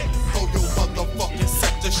 Throw your motherfucking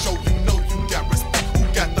set to show you know you got respect. Who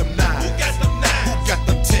got them nines? Who got them nines? Who got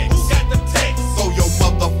them texts? Who got them texts? Throw your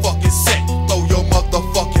motherfucking set. Throw your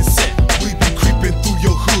motherfucking set. We be creeping through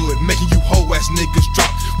your hood, making you hoe ass niggas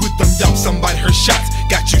drop. With them y'all, somebody heard shots,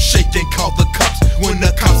 got you shaking, called the cops. When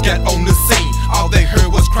the cops got on the scene, all they heard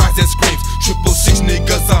was cries and screams. 666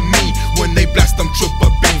 niggas I mean, when they blast them triple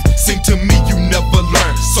beams. Seem to me you never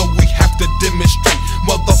learn, so we have to demonstrate.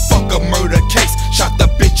 Motherfucker murder case, shot the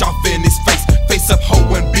bitch off in his face. Face up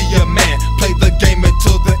hoe and be a man, play the game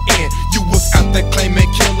until the end. You was out there claiming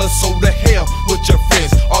killer, so the hell with your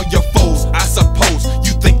friends, all your foes. I suppose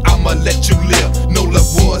you think I'ma let you live. No love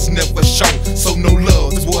was never shown, so no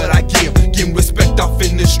love is what I give. Getting respect off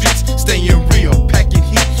in the streets, staying real, packing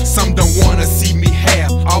heat. Some don't wanna see me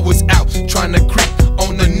have, always out trying to creep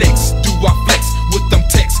on the next. Do I flex with them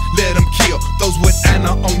texts? Let them kill those with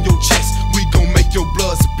Anna on your chest. We gon' make your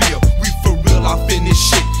blood spill. We for real off in this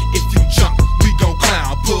shit. If you jump, we gon'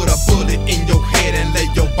 clown. Put a bullet in your head and lay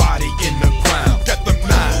your body in the ground. Got them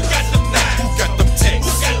nines? Who got them nines? Who got them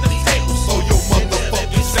texts? Who got them texts? Throw your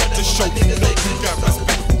motherfucking set to show you know you got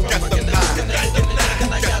respect. Who got them nines? Who got them nines?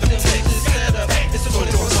 Who got them texts? Throw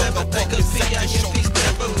your motherfucking set to show you know you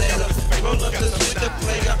got respect. Roll up this with the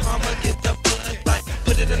player, I'ma get the blood like.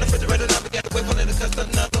 Put it in the refrigerator, now we gotta wait for it to cause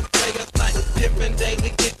another player's like. Pimpin'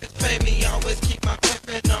 daily, get this pay me, always keep my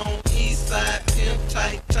pimpin' on. East side, pimp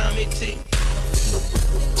tight, Tommy T.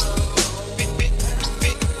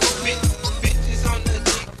 Bitches on the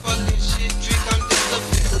dick, fucking shit, trick, I'm just a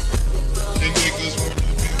pimp. The niggas want to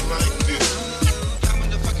be like this. I'm in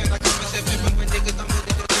the fucking, like I said, pimpin' with niggas, I'm with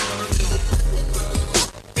niggas, that's what I'm doing.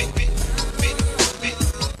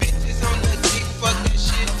 Bitches on the dick, fucking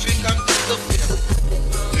shit, trick, I'm just a pimp.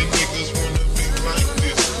 The niggas want to be like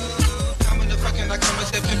this. I'm in the fucking, like I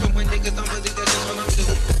said, pimpin' with niggas, I'm with niggas, that's what I'm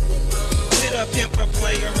doing. With a pimp, a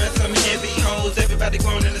player, and some heavy hoes. Everybody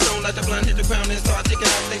grown in the zone like the blind hit the ground and start taking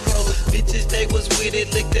off their clothes. Bitches, they was with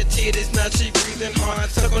it, lick the titties, now she breathing hard.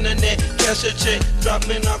 Suck on the neck, cash a check,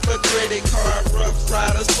 dropping off a credit card. Rough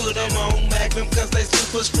riders, put them on Magnum cause they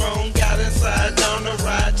super strong. Got inside, down the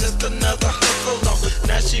ride, just another hustle on.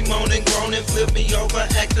 Now she moaning, groaning, flip me over,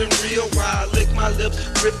 acting real wild. Lick my lips,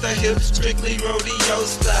 rip the hips, strictly rodeo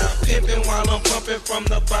style. Pimping while I'm pumping from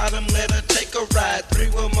the bottom, let her take a ride.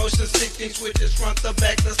 3-wheel motion, 16 switches, front to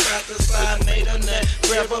back, to side, made a nut,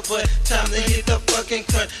 grab her butt, time to hit the fucking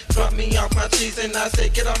cut. Drop me off my cheese and I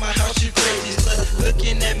said, get out my house, you crazy slut.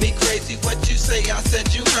 Looking at me crazy, what you say? I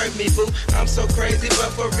said, you heard me, boo. I'm so crazy,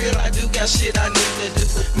 but for real, I do got shit I need to do.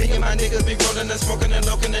 Me and my niggas be rolling and smoking and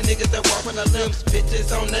loking, the niggas that walk on the limbs.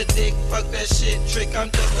 Bitches on the dick, fuck that shit, trick,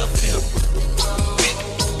 I'm just a pimp.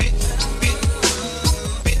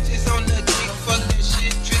 Bitches on the dick,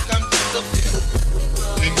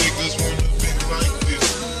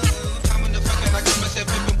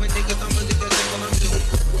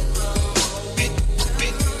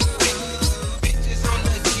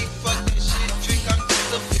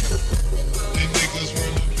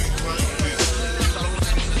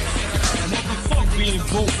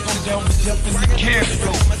 boat, I'm down to jump in the cash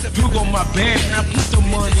flow. Look on my bag, now put the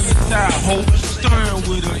money inside, ho. Stern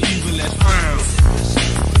with an evil as frown.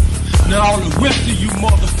 Now all the rest of you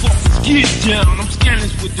motherfuckers get down. I'm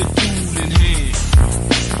scanning with the tool in hand.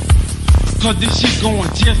 Cause this shit going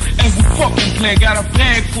just as we fucking plan. Got a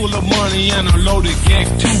bag full of money and a loaded gag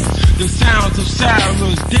too. The sounds of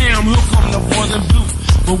sirens, damn, here come the boys in blue.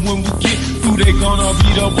 But when we get through, they gonna be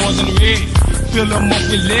the boys in red. Fill them up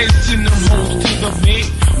with legs, send them hoes to the bed.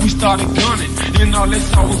 We started gunning, and all they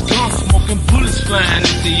saw was guns, smoking bullets flying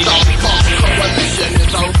at the air.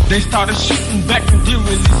 They started shooting back and then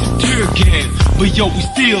releasing tear gas. But yo, we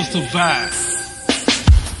still survived.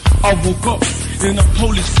 I woke up in a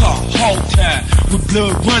police car, hog-tied, with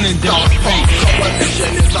blood running down my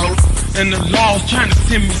face. And the law's trying to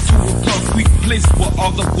send me to a concrete place where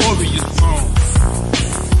all the warriors roam.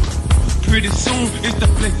 Pretty soon, it's the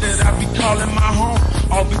place that I be calling my home,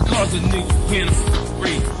 all because a nigga win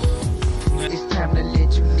free. It's time to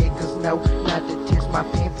let you niggas know not to test my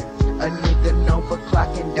pimpin'. A nigga known for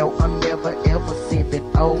clocking though I'm never ever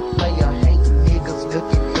sippin'. Old player hating niggas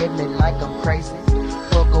looking at me like I'm crazy.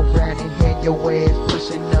 Fuck around and had your ass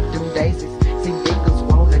pushing up them daisies. See niggas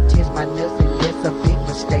wanna test my nuts and that's a big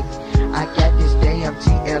mistake. I got this damn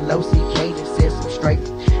GLOCK that says I'm straight.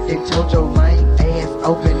 They told your lame ass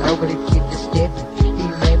open over the kid to steppin'. He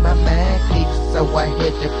made my mind click, so I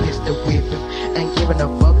had to pistol whip him. Ain't giving a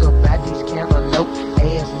fuck about these cantaloupe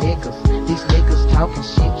ass niggas. These niggas talking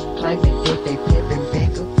shit, claiming that they pimpin'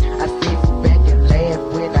 bigger. I sit back and laugh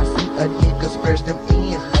when I see a nigga spurge them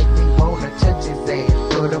ends, make me wanna touch his ass,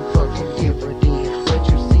 put a fucking different in. But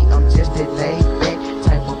you see, I'm just a laid back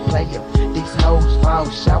type of player. These hoes fall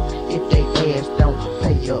short if they ass don't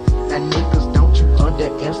pay up. Now niggas, don't you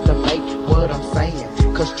underestimate what I'm saying?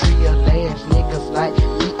 Cause trio ass niggas like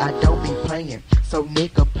me, I don't be playing. So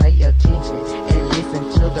nigga, pay attention and listen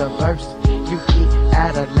to the verse. You get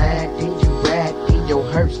out of line, then you ride in your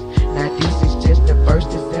hearse. Now this is just the first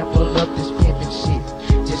example of this pimpin' shit.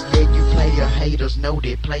 Just let you player haters know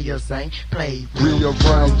that players ain't played. Real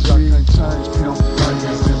brown, I can't change, pimp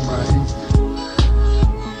players in my heat.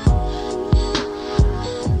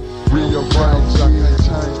 Real brown, I can't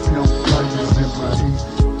change, pimp players in my heat.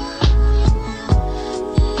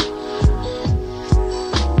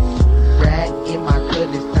 Ride in my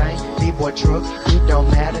cutlass thing, B-boy truck, it don't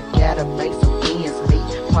matter, gotta make some ends meet.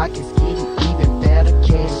 Pockets getting even better,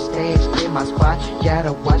 cash stashed in my spot.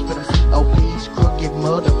 Gotta watch for them COPs, crooked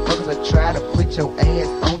motherfuckers that try to put your ass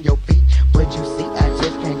on your feet. But you see, I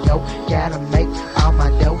just can't go, gotta make all my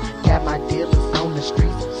dough. Got my dealers on the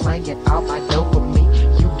streets, slanging all my dough for me.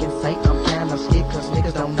 You can say I'm kinda slick, cause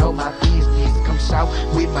niggas don't know my business. Come shout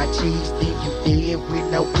with my cheese, then you dead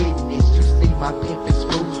with no witness. You see my pimpin'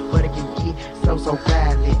 smooth, but it can get so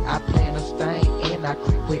violent. I plan a stain and I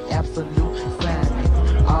creep with absolute silence.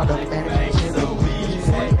 Automatic to the weed, it's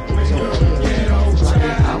your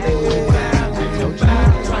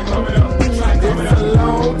It's a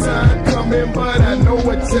long time coming, but I know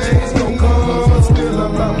a change gon' come. Still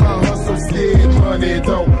about my hustle, scared money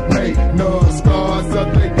don't make no scars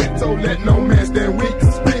of the ghetto. Let no man stand weak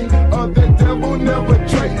to speak of the devil, never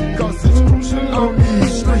trade. Cause it's crucial on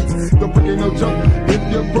these streets. Don't break no joke if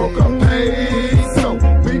you broke up, pay. So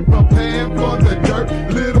be prepared for the dirt,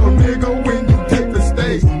 little nigga, when you take the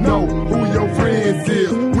stage. Know who your friends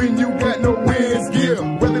is when you got no wins gear.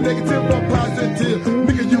 Whether negative or positive,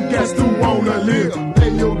 nigga, you got to wanna live.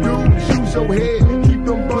 Pay your dues, use your head, keep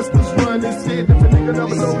them busters running shit. If a nigga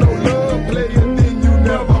never know no love player, then you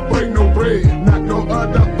never break no bread. Not no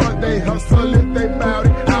other, but they hustle if they bout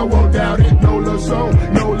it. I won't doubt it. No love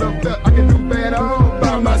song, no love that I can do bad all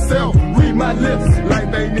by myself. Read my lips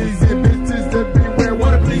like they easy bitches everywhere.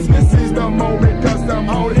 Wanna please me, seize the moment, cause I'm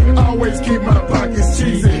on it. Always keep my pockets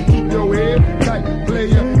cheesy. Keep your head tight,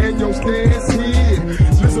 player, and your stance here.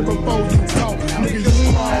 Listen before you talk, nigga,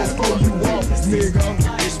 you pause before you walk,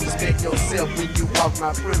 nigga. Disrespect yourself when you walk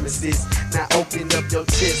my premises. Now open up your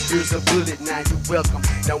chest, here's a bullet, now you welcome.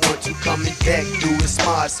 Don't want you coming back, do it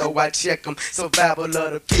smart, so I check them. Survival of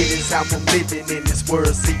the fittest, how I'm living in this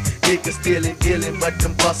world. See, niggas stealing, dealing, but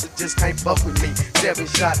them busters just can't fuck with me.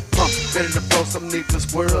 7-shot pump, better to blow some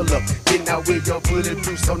niggas world up. Then I wear your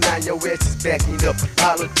bulletproof, so now your ass is backing up.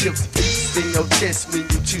 Hollow tips, beats in your chest when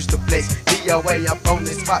you choose to flex. DOA up on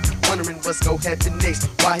this spot, wondering what's gon' happen next.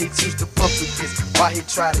 Why he choose to fuck with this? Why he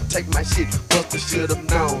try to take my shit? Buster should've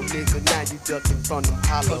known, nigga. Now you ducking from them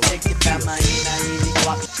hollow. Protected by my inner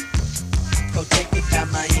block. Protected by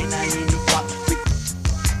my inner block.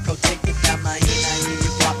 Protected by my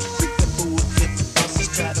inner block. With the bull flip, the busters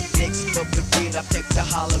try to flex. But the grid, I pick the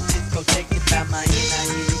hollow tips. Protected by my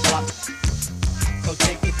inner block. Go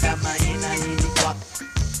take it down my in, I in the guap.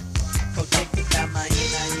 Go take it down my in,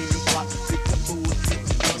 I in the guap. With the food,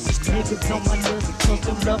 niggas on my nerves and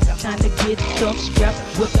custom up, trying to get tough strapped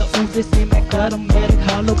with the Uzi semi-automatic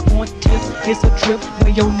hollow point tips. It's a trip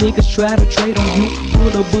when your niggas try to trade on you.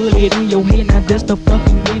 Put a bullet in your head, now that's the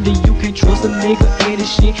fucking end of you. Can't trust a nigga in this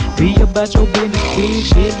shit. Be about your business, big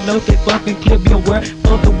shit. Look at fucking clip your word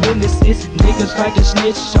for the witnesses. Niggas like to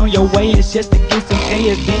snitch on your ways just to get some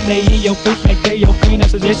ass. Then they in your face like they your friend. I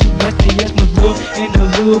suggest you best they ask my love in the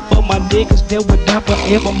hood for my niggas that would die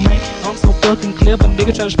forever, man. I'm so fucking clever,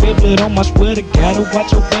 nigga try to spread blood on my sweater. Gotta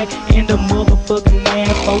watch your back in the motherfucking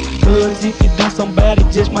asshole. Cause if you do, somebody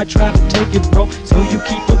just might try to take it, bro. So you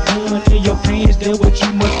keep a gun in your pants, that's what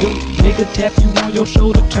you must do. Nigga tap you on your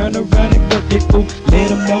shoulder, turn around and get that fool. Let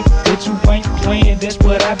them know that you ain't playing, that's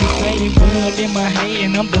what I be saying. Gun in my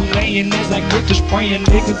hand, I'm delaying as I get to spraying.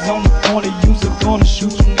 Niggas on the corner, use a gun to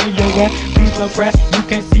shoot you in your ass. Please love rap, you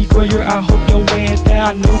can't see where you're, I hope your ass die.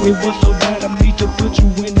 I know it was so bad, I need to put you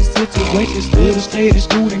in this situation. Still stay in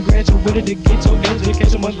school and graduated to get your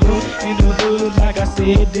education. Much love in the hood, like I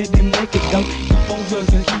said, that didn't make it though. Keep on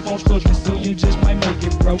working, keep on struggling, so you just might make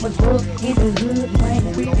it, bro. Was good in the hood, playing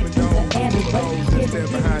with it through the alley, but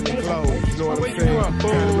behind the clothes, you know what I'm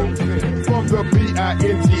saying? From the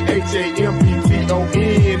BINGHAMPTON,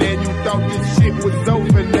 and you thought this shit was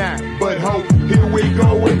over now. But ho, here we go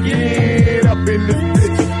again, up in this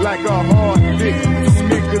bitch like a hard dick. Two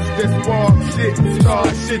niggas that spark shit,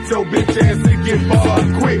 start shit, your bitch ass and get barred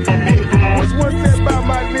quick. What's one thing about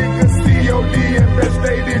my niggas, COD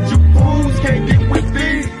infestated, you fools can't get with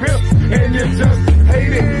these pimps, and you just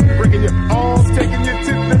hate it. Breaking your arms, taking you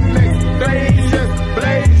to the next stage, just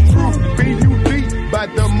blaze through BUD by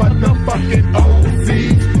the motherfucking OZ.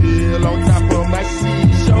 Still on top of my sheet,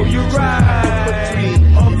 show you right between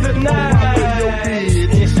of the night. Your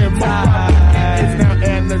bitch and my is now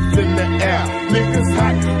Anna's in the air. Niggas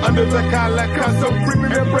hot under the collar, cause so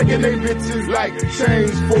creeping and breaking they bitches like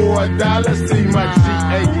change for $1. See my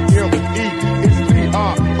GAME is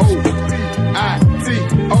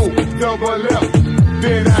TROPITO.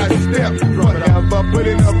 Then I step, forever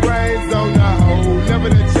putting the brains on the hoe, never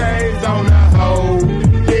the chains on the hoe.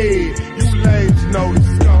 Yeah, you lames know the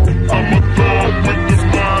scope. I'm a dog with the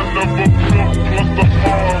mind of a pimp plus the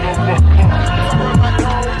heart of a pump. I'm a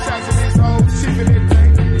dog, shots in these hoes, shipping it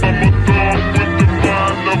tank. I'm a dog with the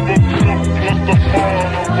mind of a pimp plus the heart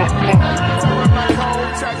of a pump. I'm a dog,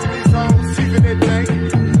 shots in these hoes, shipping it tank.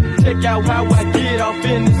 Check out how I get off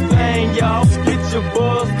in this thing, y'all. Get your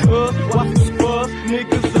buzz, cuz, watch the buzz.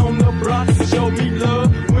 Niggas on the block, show me love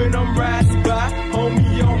when I'm riding by.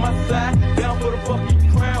 Homie on my side, down for the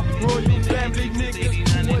fucking crown. Royal family niggas,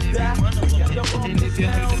 who would die? And if you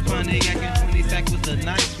heard the funny, I got 20 sack was a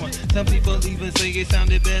nice one. Some people even say it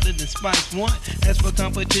sounded better than Spice One. As for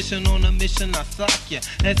competition on a mission, I sock ya.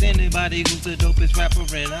 Ask anybody who's the dopest rapper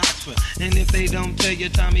in Oxford. And if they don't tell you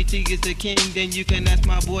Tommy T is the king, then you can ask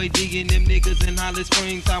my boy D and them niggas in Holly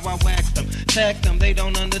Springs how I waxed them. Tax them, they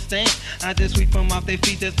don't understand. I just sweep them off their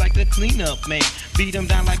feet just like the cleanup man. Beat them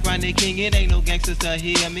down like Rodney King, it ain't no gangsters to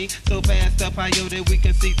hear me. So fast up high, yo, that we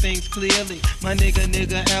can see things clearly. My nigga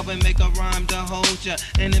Alvin make a rhyme to hold ya.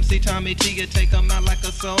 And MC Tommy T, you take him out like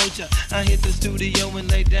a soldier. I hit the studio and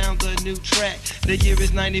lay down the new track. The year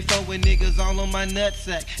is 94 with niggas all on my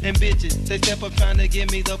nutsack. And bitches, they step up trying to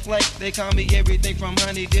give me the flake. They call me everything from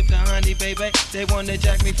honey dip to honey, baby. They wanna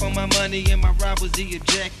jack me for my money and my ride was the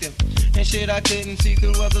objective. And shit I couldn't see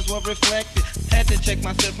through others were reflected. Had to check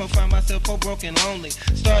myself and find myself for broken lonely.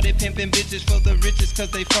 Started pimping bitches for the riches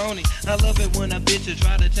cause they phony. I love it when a bitch will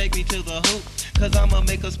try to take me to the hoop. Cause I'ma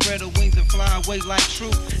make her spread her wings and fly away like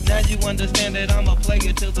truth. Now you understand that I'm a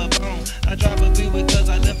player to the bone. I drive a Buick cause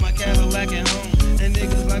I left my Cadillac at home. And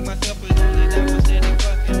niggas like myself are only down for steady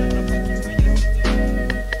fucking.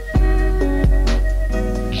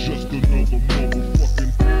 Just another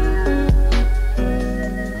motherfucking.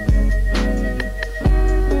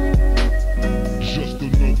 Just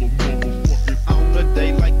another motherfucking. On a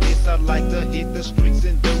day like this, I like to hit the streets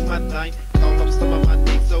and do my thing. Call up some of my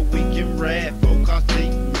niggas so we can rap. 4 cars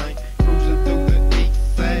deep, man. Cruising through the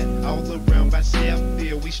east side, all around by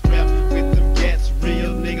Sheffield. We strapped with them cats,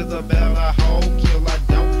 real niggas about our whole kill. I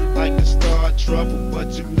don't like to start trouble,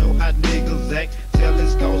 but you know how niggas act. Tell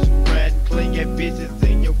us goes from riding clean, get bitches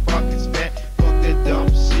in your pockets fat. Fuck that dumb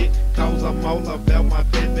shit, cause I'm all about my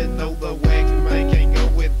pimpin'. Know the wagon man can't go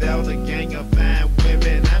without a gang of fine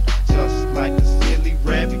women. I'm just like a silly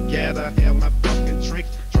rabbit, gotta have my fucking tricks.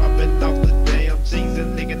 Dropping off the damn jeans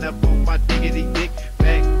and licking up on my diggity dick.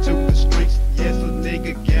 Back to the streets, yes a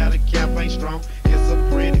nigga got a campaign strong. It's a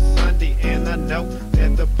pretty Sunday and I know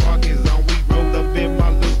that the park is on. We rolled up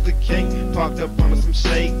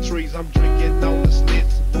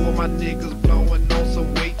niggas blowing on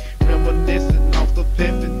some weed, reminiscing off the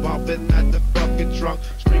pimpin', bumping at the fucking trunk,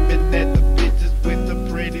 screaming at the bitches with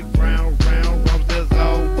the pretty round rums. There's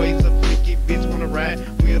always a picky bitch wanna ride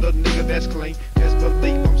with a nigga that's clean. Best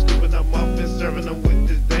believe I'm scooping them up and serving them with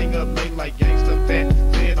this dang-a-ling like gangsta fat.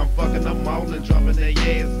 Said I'm fucking them all and dropping their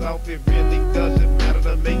ass off. It really doesn't matter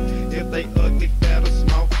to me if they ugly, fat or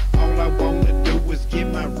small. All I wanna do is get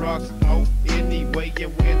my rocks off anyway.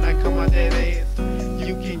 And when I come out that ass,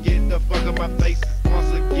 you can get the fuck out my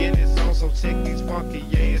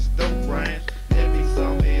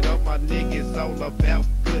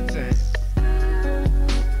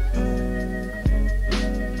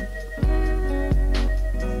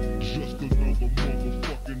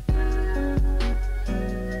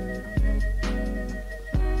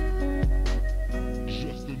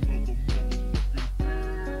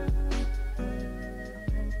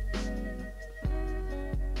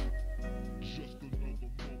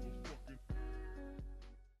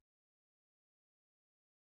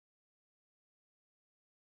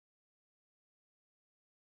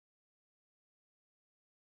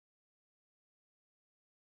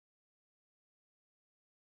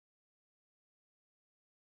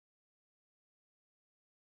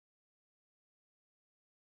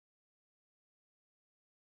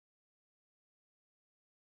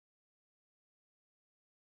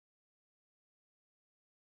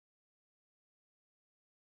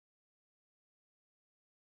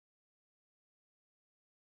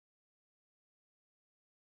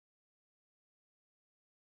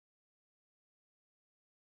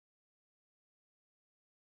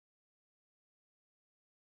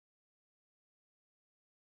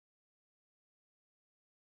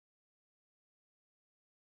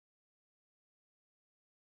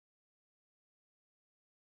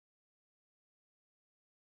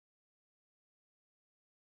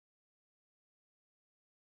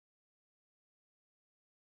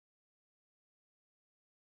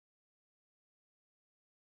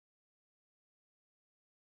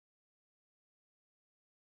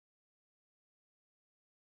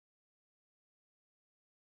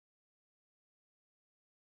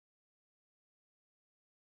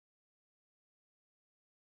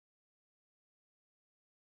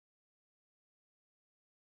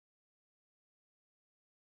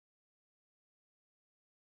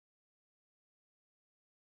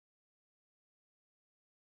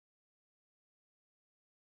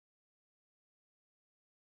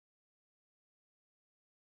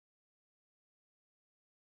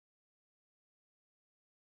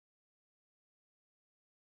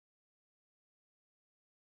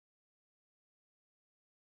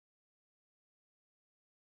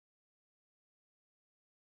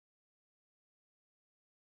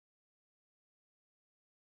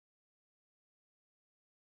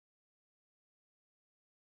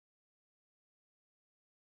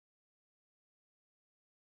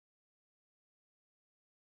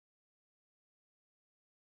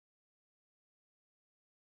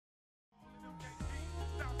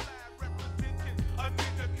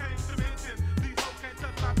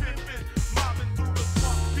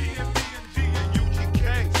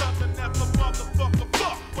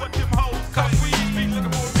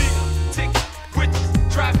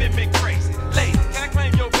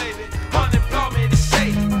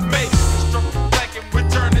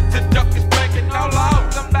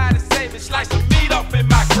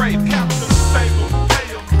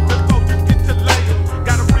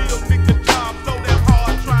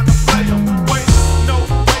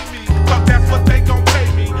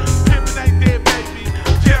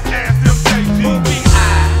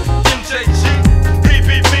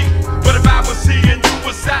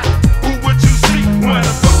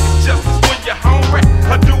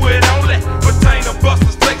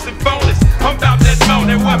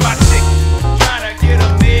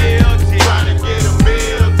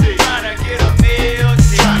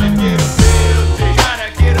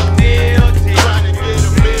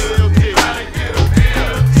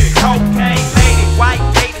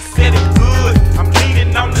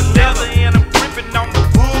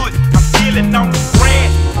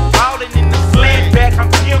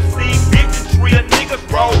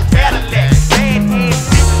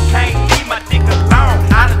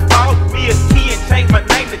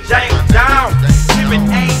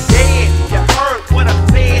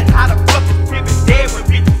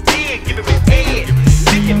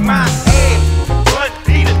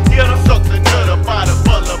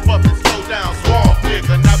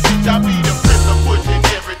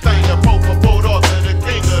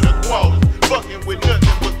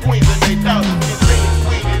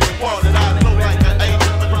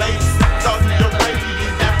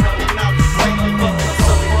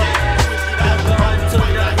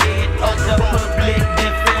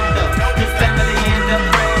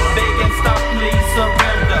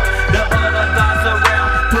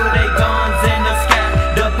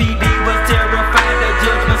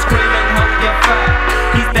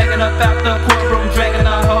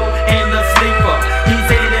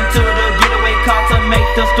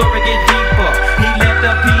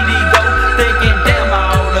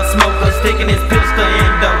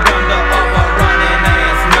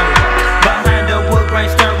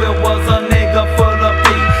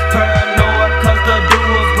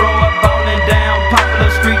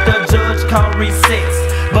resets.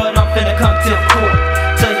 But I'm finna come to court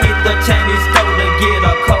to hit the Chinese store to get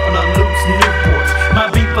a couple of loose Newports. My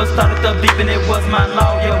beeper started the beep and it was my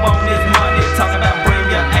lawyer on his money. Talk about bring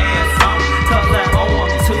your ass on, cause I owe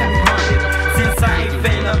him 200. Since I ain't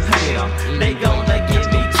finna pay them, they gonna give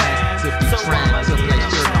me time. So I'ma get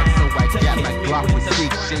them time. So I got my Glock with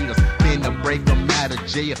 6 shells, finna break them out of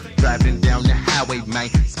jail. Driving down the highway, man,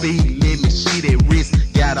 speed limit, shit at risk.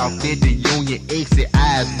 Got off at the Union exit,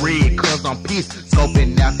 eyes red, cause I'm pissed.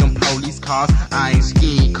 Scoping out them police cars, I ain't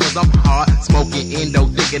scared, cause I'm hard. Smoking endo,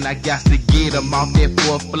 thinking I got to get them off that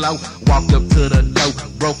 4th floor. Walked up to the door,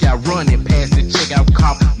 broke out running past the checkout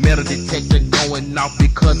cop. Metal detector going off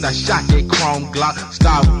because I shot that chrome Glock.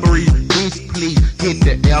 Stop 3, bitch, please, hit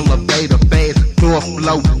the elevator fast. 4th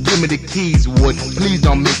floor, give me the keys, wood, please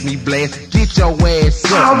don't make me blast. Get your ass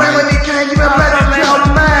up, Oh man, when they came, you better tell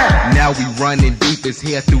the man. Now we running deep as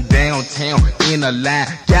hell through downtown in a line.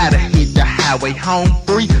 Gotta hit the highway home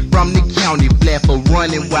free from the county. Flat for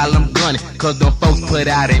running while I'm gunning, cause them folks put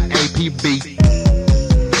out an APB.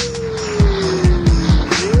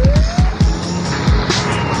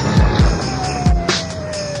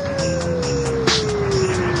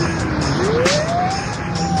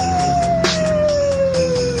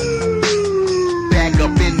 Back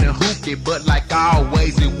up in the hookah, but like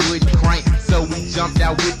always it wouldn't crank. So we jumped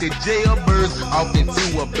out with the jailbirds off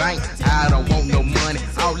into a bank. I don't want no money,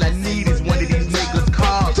 all I need is one of these niggas'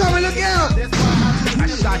 cars. Tell me, look out! I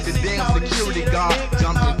shot the damn security guard,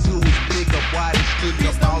 jumped into his pickup while he stood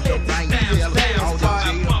up all the bank tellers. All the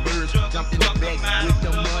jailbirds jumped in the back with the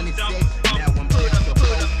money set. Now I'm put up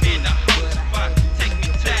in the whole spot. Take me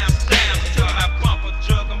down till I bump a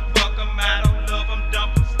drug 'em, fuck 'em, I don't love 'em,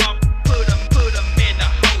 dump 'em, stomp 'em, put 'em in the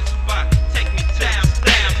whole spot. Take me down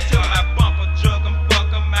till I bump a drug 'em,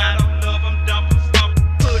 fuck 'em, I don't love 'em, dump 'em, stomp 'em,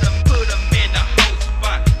 put 'em in the whole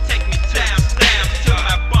spot. Take me down till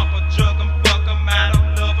I bump a drug 'em, fuck 'em, I don't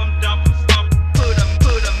love 'em, dump 'em, stomp 'em,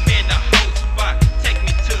 put 'em in the whole spot. Take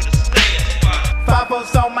me to the stand spot. 5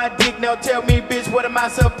 posts on my dick, now tell me, bitch, what am I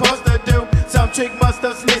supposed to do? Some chick must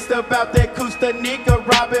have snitched about that Cooster nigga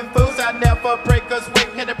robbing fools. I never break a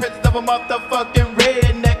swing in the presence of a motherfucking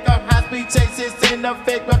redneck. A high-speed chase is in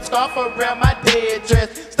effect, but scarf around my dead dress.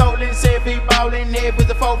 Stolen Chevy, ballin' head with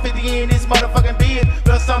a 450 in his motherfucking bed.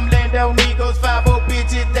 Plus some Lando niggas, 5-0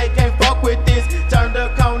 bitches, they can't fuck with this. Turn the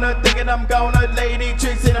corner, thinking I'm gonna lay these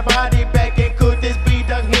tricks in a body bag. And could this be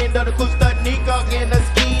the hand of the Cooster nigga in the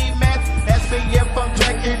ski mask? Ask me if I'm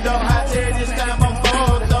drinking, though I tell this time I'm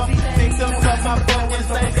fucked up. Victims of my fucking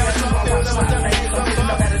slave, got some feel that was the name of the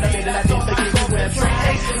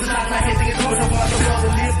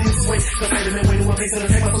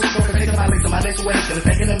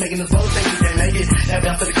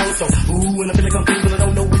ooh, and I feel like I'm through, but I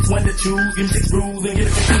don't know which one to choose. Give me 6 brews and get a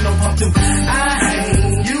casino pump too. I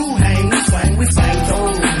hang, you hang, we swang,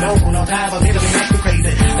 no time, I'm here to be acting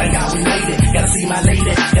crazy. Thank God we made it, gotta see my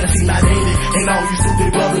lady, and all you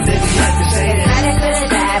stupid brothers that we like to shade it. I done could've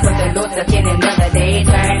died, but the Lord took in another day.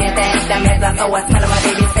 Turning fast, I'm as I throw a smile on my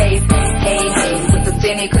baby's face. Hey, with the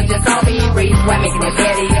sin, it could just all be erased. Why making it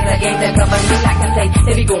better? It's a game that covers me like I say.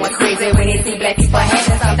 They be going crazy when they see black people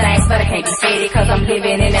having some things, but I can't be shady, cause I'm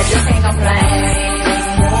living in that just ain't complain.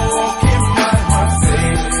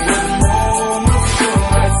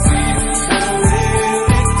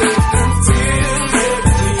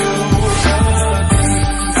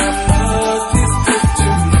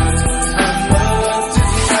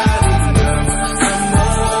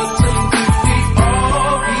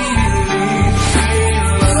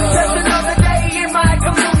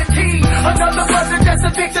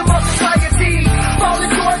 Victim of society,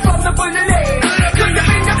 falling short from the bullet edge. Could have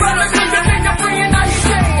been your brother, could have been your friend, now you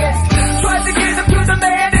dead. Tried to get him to the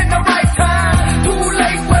man in the right time. Too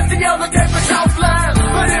late was the other day for south line.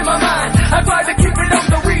 But in my mind, I tried to keep it on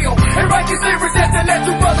the real and write these lyrics just to let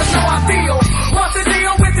you brothers know I feel. Want to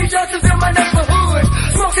deal with these youngsters in my neighborhood,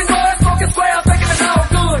 smoking bud, smoking square, thinking it's all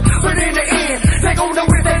good. But in the end, they gon' know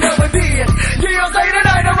if they never did. Years later,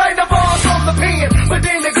 I write the bars from the pen. But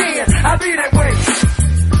then again, I be that way.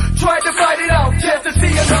 Tried to fight it out just to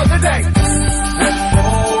see another day. One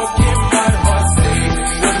more, keep my heart safe.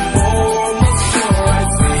 One more, make sure I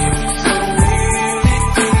see. So really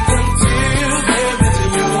think until heaven's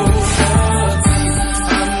in your body.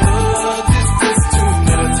 I'm not just too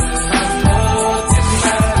nuts. I'm not just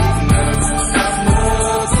not nuts. I'm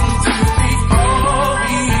nothing to be all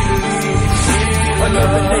believe.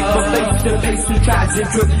 Another day for faith to face the trials and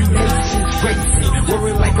tribulations. Racing,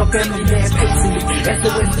 worry like a family man facing me. As the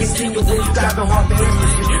wind continues, driving hard to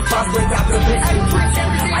endlessly. Prospering out the best in me.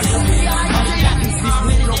 I know we are.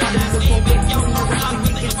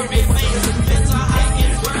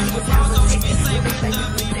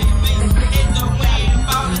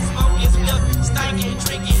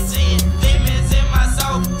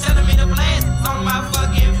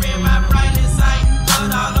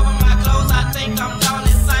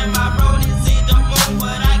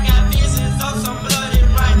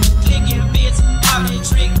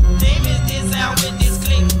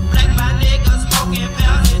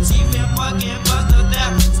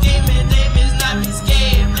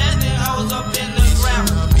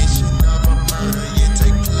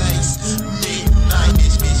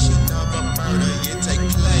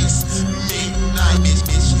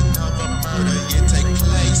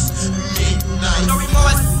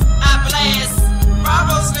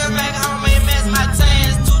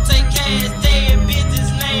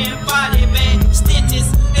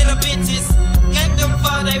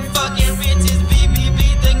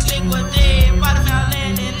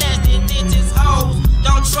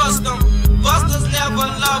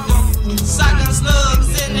 loco. Sucking slugs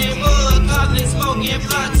in their mud, constantly smoking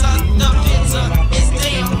blunts up the pizza. It's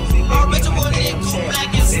them. All ritual niggas,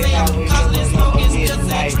 black and slim. Constantly smoking, still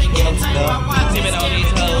saying, drinking, time I watch. Tipping on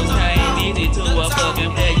these hoes, ain't easy to a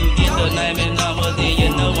fucking play. You get the name and numbers, then you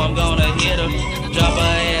know I'm gonna hit her. Drop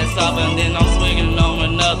her ass off and then I'm swinging on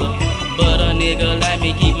another. But a nigga like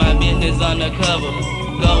me keep my business undercover.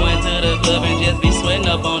 Go into the club and just be sweating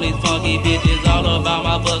up on these funky bitches. All about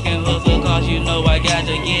my fucking hustle, cause you know I got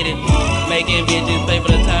to get it. Making bitches pay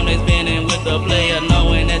for the time they spending with the player,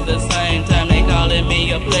 knowing at the same time they calling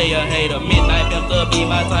me a player hater. Midnight pimp be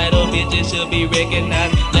my title, bitches should be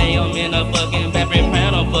recognized. Lay them in a fucking bathroom,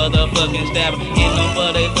 pound them for the fucking stab. Hit them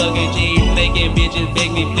for they fucking G's, making bitches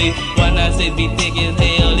beg me please. Why not sit be thick as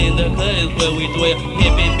hell in the cut is where we dwell.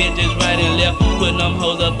 Pimping bitches right and left, putting them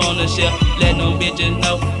hoes up on the shelf. Letting them bitches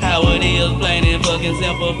know how it is, plain and fucking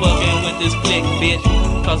simple. Fucking with this click, bitch,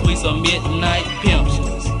 cause we some midnight pimps.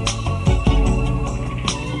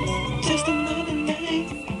 Just another night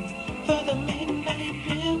for the midnight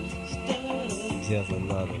pimps. Just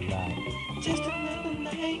another night. Just another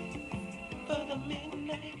night for the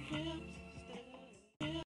midnight pimps.